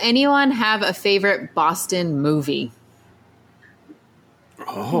 Does anyone have a favorite Boston movie?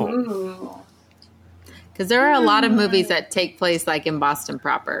 Oh. Because there are a lot of movies that take place like in Boston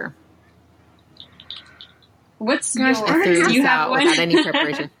proper. What's I threw this out without any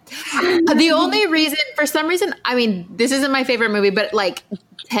preparation. The only reason, for some reason, I mean, this isn't my favorite movie, but like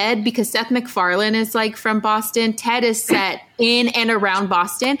Ted, because Seth MacFarlane is like from Boston. Ted is set in and around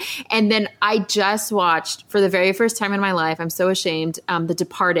Boston. And then I just watched for the very first time in my life, I'm so ashamed, The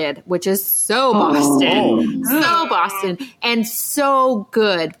Departed, which is so Boston, so Boston and so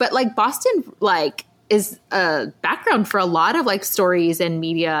good. But like Boston, like, is a background for a lot of like stories and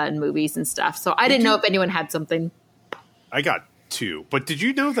media and movies and stuff. So I didn't know if anyone had something. I got 2, but did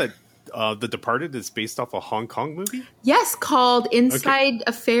you know that The Departed is based off a Hong Kong movie? Yes, called Inside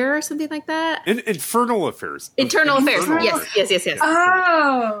Affair or something like that. Infernal Affairs. Internal Affairs. Yes.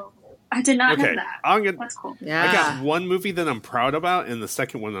 Oh, I did not know that. That's cool. Yeah. I got one movie that I'm proud about, and the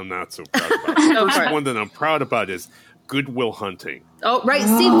second one I'm not so proud about. The first one that I'm proud about is Good Will Hunting. Oh, right.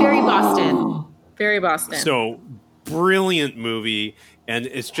 See, very Boston. Very Boston. So brilliant movie, and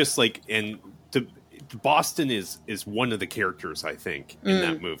it's just like, and Boston is one of the characters, I think, in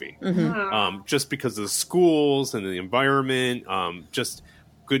that movie. Mm-hmm. Just because of the schools and the environment, just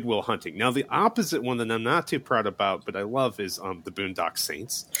Good Will Hunting. Now, the opposite one that I'm not too proud about, but I love, is the Boondock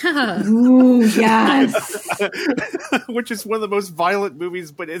Saints. Ooh, yes. Which is one of the most violent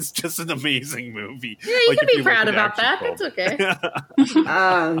movies, but it's just an amazing movie. Yeah, you can be proud about that. That's okay.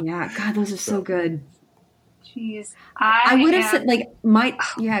 Oh, yeah. God, those are so good. Jeez. I would have said, like,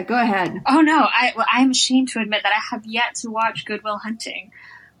 yeah, go ahead. Oh, no. I'm ashamed to admit that I have yet to watch Good Will Hunting.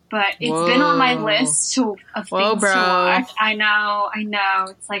 But it's been on my list of things to watch. I know.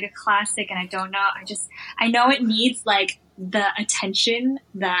 It's like a classic, and I don't know. I know it needs, like, the attention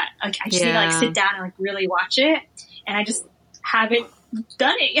that, like, I just need to, like, sit down and, like, really watch it. And I just haven't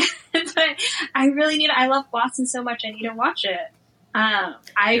done it yet. But I love Boston so much, I need to watch it.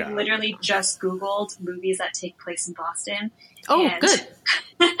 I literally just Googled movies that take place in Boston, Oh, good.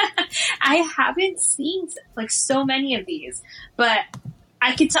 I haven't seen like so many of these, but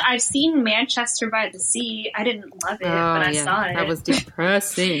I've seen Manchester by the Sea. I didn't love it, but I saw it. That was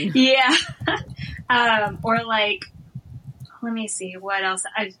depressing. Yeah. Or like, let me see what else.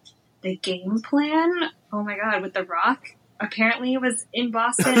 The Game Plan. Oh my God, with The Rock. Apparently it was in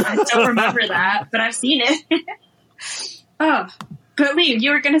Boston. I don't remember that, but I've seen it. Oh, but Lee, you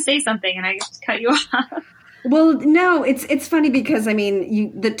were going to say something and I just cut you off. Well, no, it's funny because, I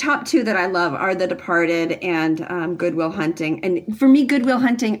mean, the top two that I love are The Departed and Good Will Hunting. And for me, Good Will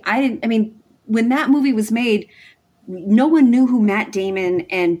Hunting, when that movie was made, no one knew who Matt Damon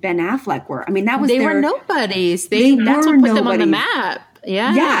and Ben Affleck were. I mean, they were nobodies. That's what put them on the map.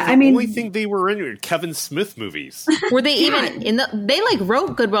 Yeah. Yeah. The only thing they were in were Kevin Smith movies. Were they even they like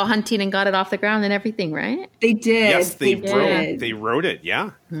wrote Good Will Hunting and got it off the ground and everything, right? They did. Yes, they wrote it.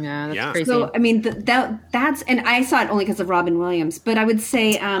 Yeah. Yeah. That's crazy. So, I mean, that's, and I saw it only because of Robin Williams, but I would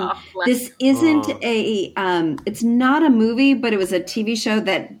say, this isn't it's not a movie, but it was a TV show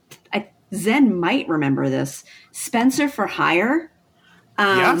that Zen might remember this. Spencer for Hire.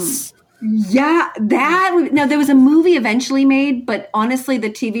 Yes. Yeah, now there was a movie eventually made, but honestly, the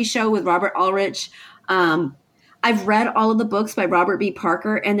TV show with Robert Ulrich, I've read all of the books by Robert B.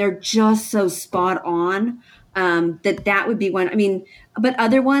 Parker, and they're just so spot on that would be one. I mean, but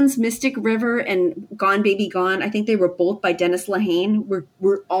other ones, Mystic River and Gone Baby Gone, I think they were both by Dennis Lehane,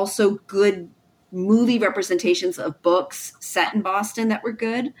 were also good movie representations of books set in Boston that were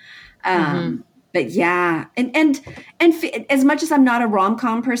good. But yeah, and as much as I'm not a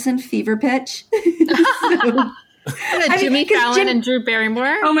rom-com person, Fever Pitch. Jimmy Fallon and Drew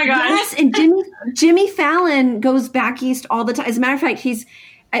Barrymore. Oh my gosh. Yes, and Jimmy Fallon goes back east all the time. As a matter of fact,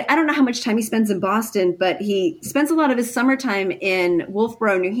 I don't know how much time he spends in Boston, but he spends a lot of his summertime in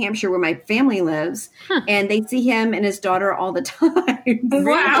Wolfboro, New Hampshire, where my family lives. And they see him and his daughter all the time.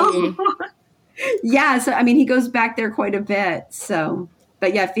 Wow. Yeah, so I mean, he goes back there quite a bit. So,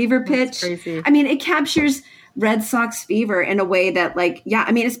 but yeah, Fever Pitch. I mean, it captures Red Sox fever in a way that, like, yeah,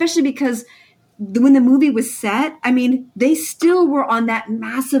 I mean, especially because when the movie was set, I mean, they still were on that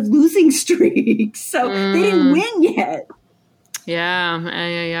massive losing streak. So they didn't win yet. Yeah.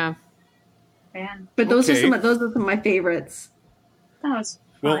 Man. But those are some of my favorites. That was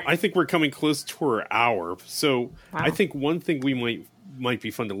fun. Well, I think we're coming close to our hour. So I think one thing we might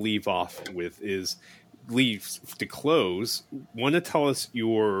be fun to leave off with is to close. Want to tell us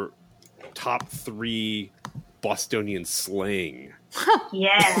your top 3 Bostonian slang?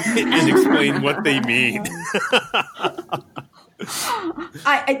 Yeah. And explain what they mean.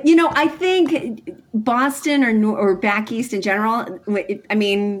 I think Boston or back east in general. I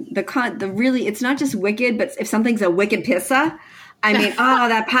mean, it's not just wicked, but if something's a wicked pissa, I mean,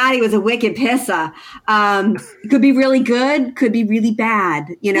 that patty was a wicked pissa. It could be really good, could be really bad,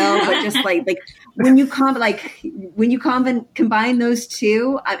 but just like when you combine those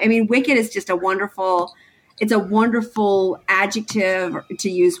two, I mean, wicked is just it's a wonderful adjective to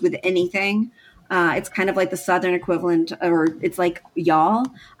use with anything. It's kind of like the Southern equivalent, or it's like y'all.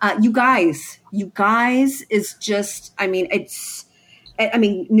 You guys is just,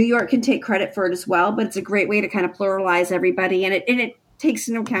 New York can take credit for it as well, but it's a great way to kind of pluralize everybody. And it takes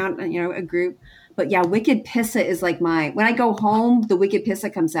into account, a group. But yeah, wicked pissa is like when I go home, the wicked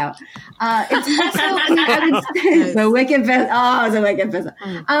pissa comes out. It's also, the wicked pissa. Oh, it's a wicked pissa.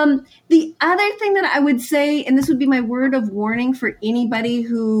 The other thing that I would say, and this would be my word of warning for anybody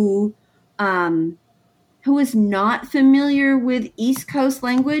who is not familiar with East Coast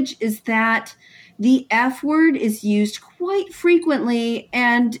language, is that the F word is used quite frequently,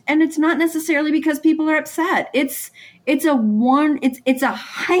 and it's not necessarily because people are upset. It's a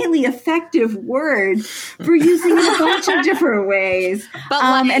highly effective word for using in a bunch of different ways.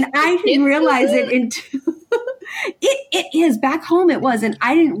 But and I didn't realize it until it is back home. It was, and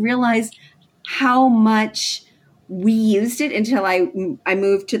I didn't realize how much we used it until I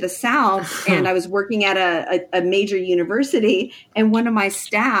moved to the South, and I was working at a major university, and one of my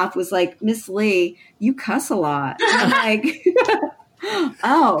staff was like, "Miss Lee, you cuss a lot." And I'm like,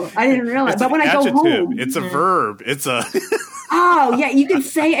 "Oh, I didn't realize." But when I go home, it's a verb. It's a oh yeah, you can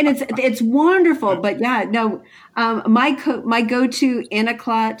say, and it's wonderful. But yeah, no, my go-to in a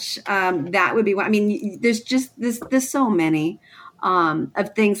clutch, that would be one. I mean, there's so many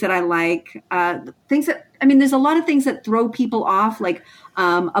of things that I like. There's a lot of things that throw people off, like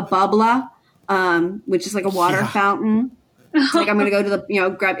a bubbler, which is like a water fountain. Like I'm going to go to the,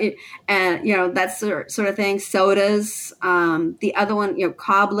 grab it, and that sort of thing. Sodas. The other one,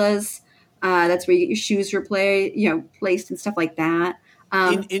 cobblers. That's where you get your shoes placed and stuff like that.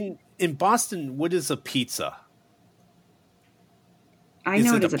 In Boston, what is a pizza? I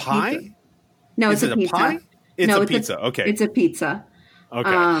know it is a pie? pizza. No, it's a pizza. Pie? It's a pizza. Okay. It's a pizza.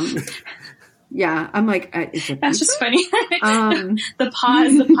 Okay. Yeah, I'm like, it's a pizza. That's just funny. The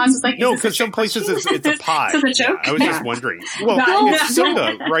pause was like, no, because some places it's a pie. It's a joke. Yeah, I was just wondering. Well, it's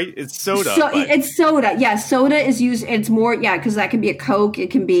soda, right? It's soda. It's soda. Yeah, soda is used. It's more, because that can be a Coke.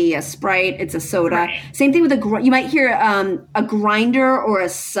 It can be a Sprite. It's a soda. Right. Same thing with you might hear a grinder or a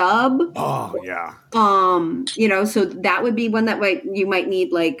sub. Oh, yeah. So that would be one that you might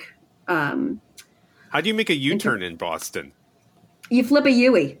need like. How do you make a U-turn in Boston? You flip a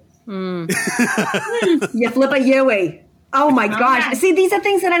Yui. You flip a Yui. Oh my gosh! See, these are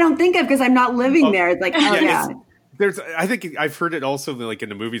things that I don't think of because I'm not living there. It's like, I think I've heard it also like in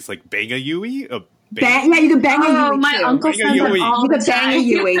the movies, like bang a Yui. You can bang a Yui. My uncle says that all the time.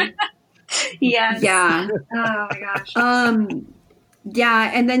 You can bang a Yui. Yes. Yeah. Oh my gosh.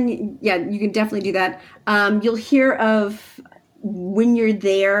 Yeah, and then you can definitely do that. You'll hear of. When you're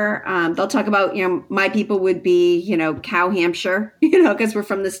there, they'll talk about, my people would be, Cow Hampshire, because we're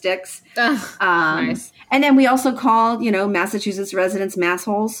from the sticks. Nice. And then we also call, Massachusetts residents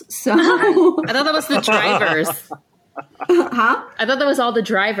massholes. So I thought that was the drivers. Huh? I thought that was all the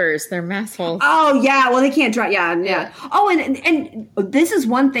drivers. They're massholes. Oh, yeah. Well, they can't drive. Yeah. Oh, and this is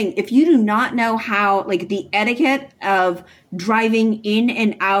one thing. If you do not know how, like, the etiquette of driving in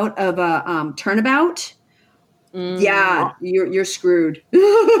and out of a turnabout, yeah, you're screwed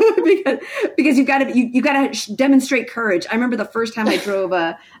because you got to demonstrate courage. I remember the first time I drove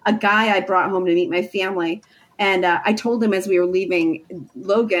a guy I brought home to meet my family, and I told him as we were leaving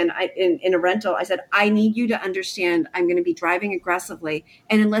Logan in a rental, I said, I need you to understand I'm going to be driving aggressively,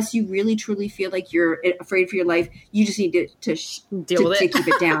 and unless you really truly feel like you're afraid for your life, you just need to deal with it, to keep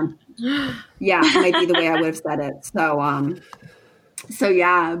it down. Yeah, might be the way I would have said it. So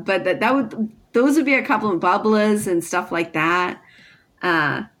yeah, but that would. Those would be a couple of bubblers and stuff like that.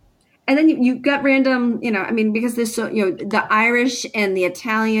 And then you've got random, because there's the Irish and the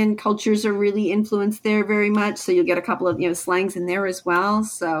Italian cultures are really influenced there very much. So you'll get a couple of, slangs in there as well.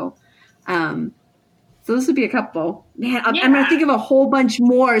 So those would be a couple. Man, I'm going to think of a whole bunch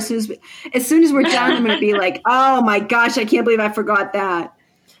more as soon as we're done. I'm going to be like, oh my gosh, I can't believe I forgot that.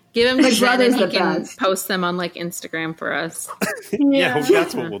 Give him to Jen and he can post them on like Instagram for us. Yeah,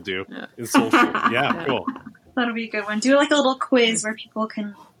 that's what we'll do. In social. Yeah, cool. That'll be a good one. Do like a little quiz where people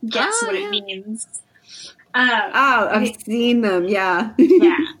can guess what it means. I've seen them. Yeah.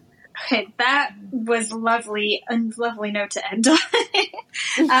 Yeah. Okay, that was lovely. A lovely note to end on.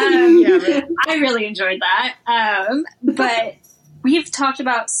 I really enjoyed that. But we've talked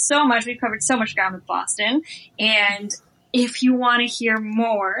about so much. We've covered so much ground with Boston, and if you want to hear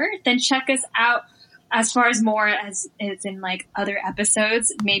more, then check us out as far as more as in like other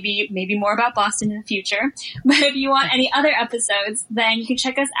episodes, maybe more about Boston in the future. But if you want any other episodes, then you can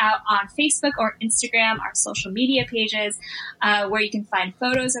check us out on Facebook or Instagram, our social media pages, where you can find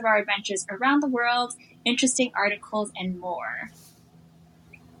photos of our adventures around the world, interesting articles, and more.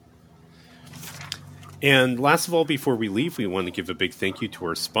 And last of all, before we leave, we want to give a big thank you to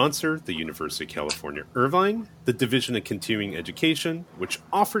our sponsor, the University of California, Irvine, the Division of Continuing Education, which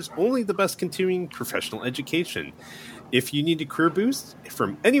offers only the best continuing professional education. If you need a career boost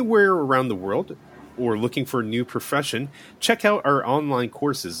from anywhere around the world or looking for a new profession, check out our online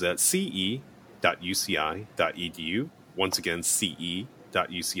courses at ce.uci.edu. Once again, ce.uci.edu.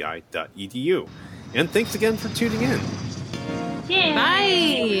 And thanks again for tuning in. Yay.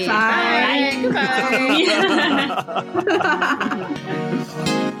 Bye. Bye. Goodbye.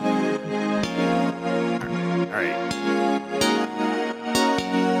 All right.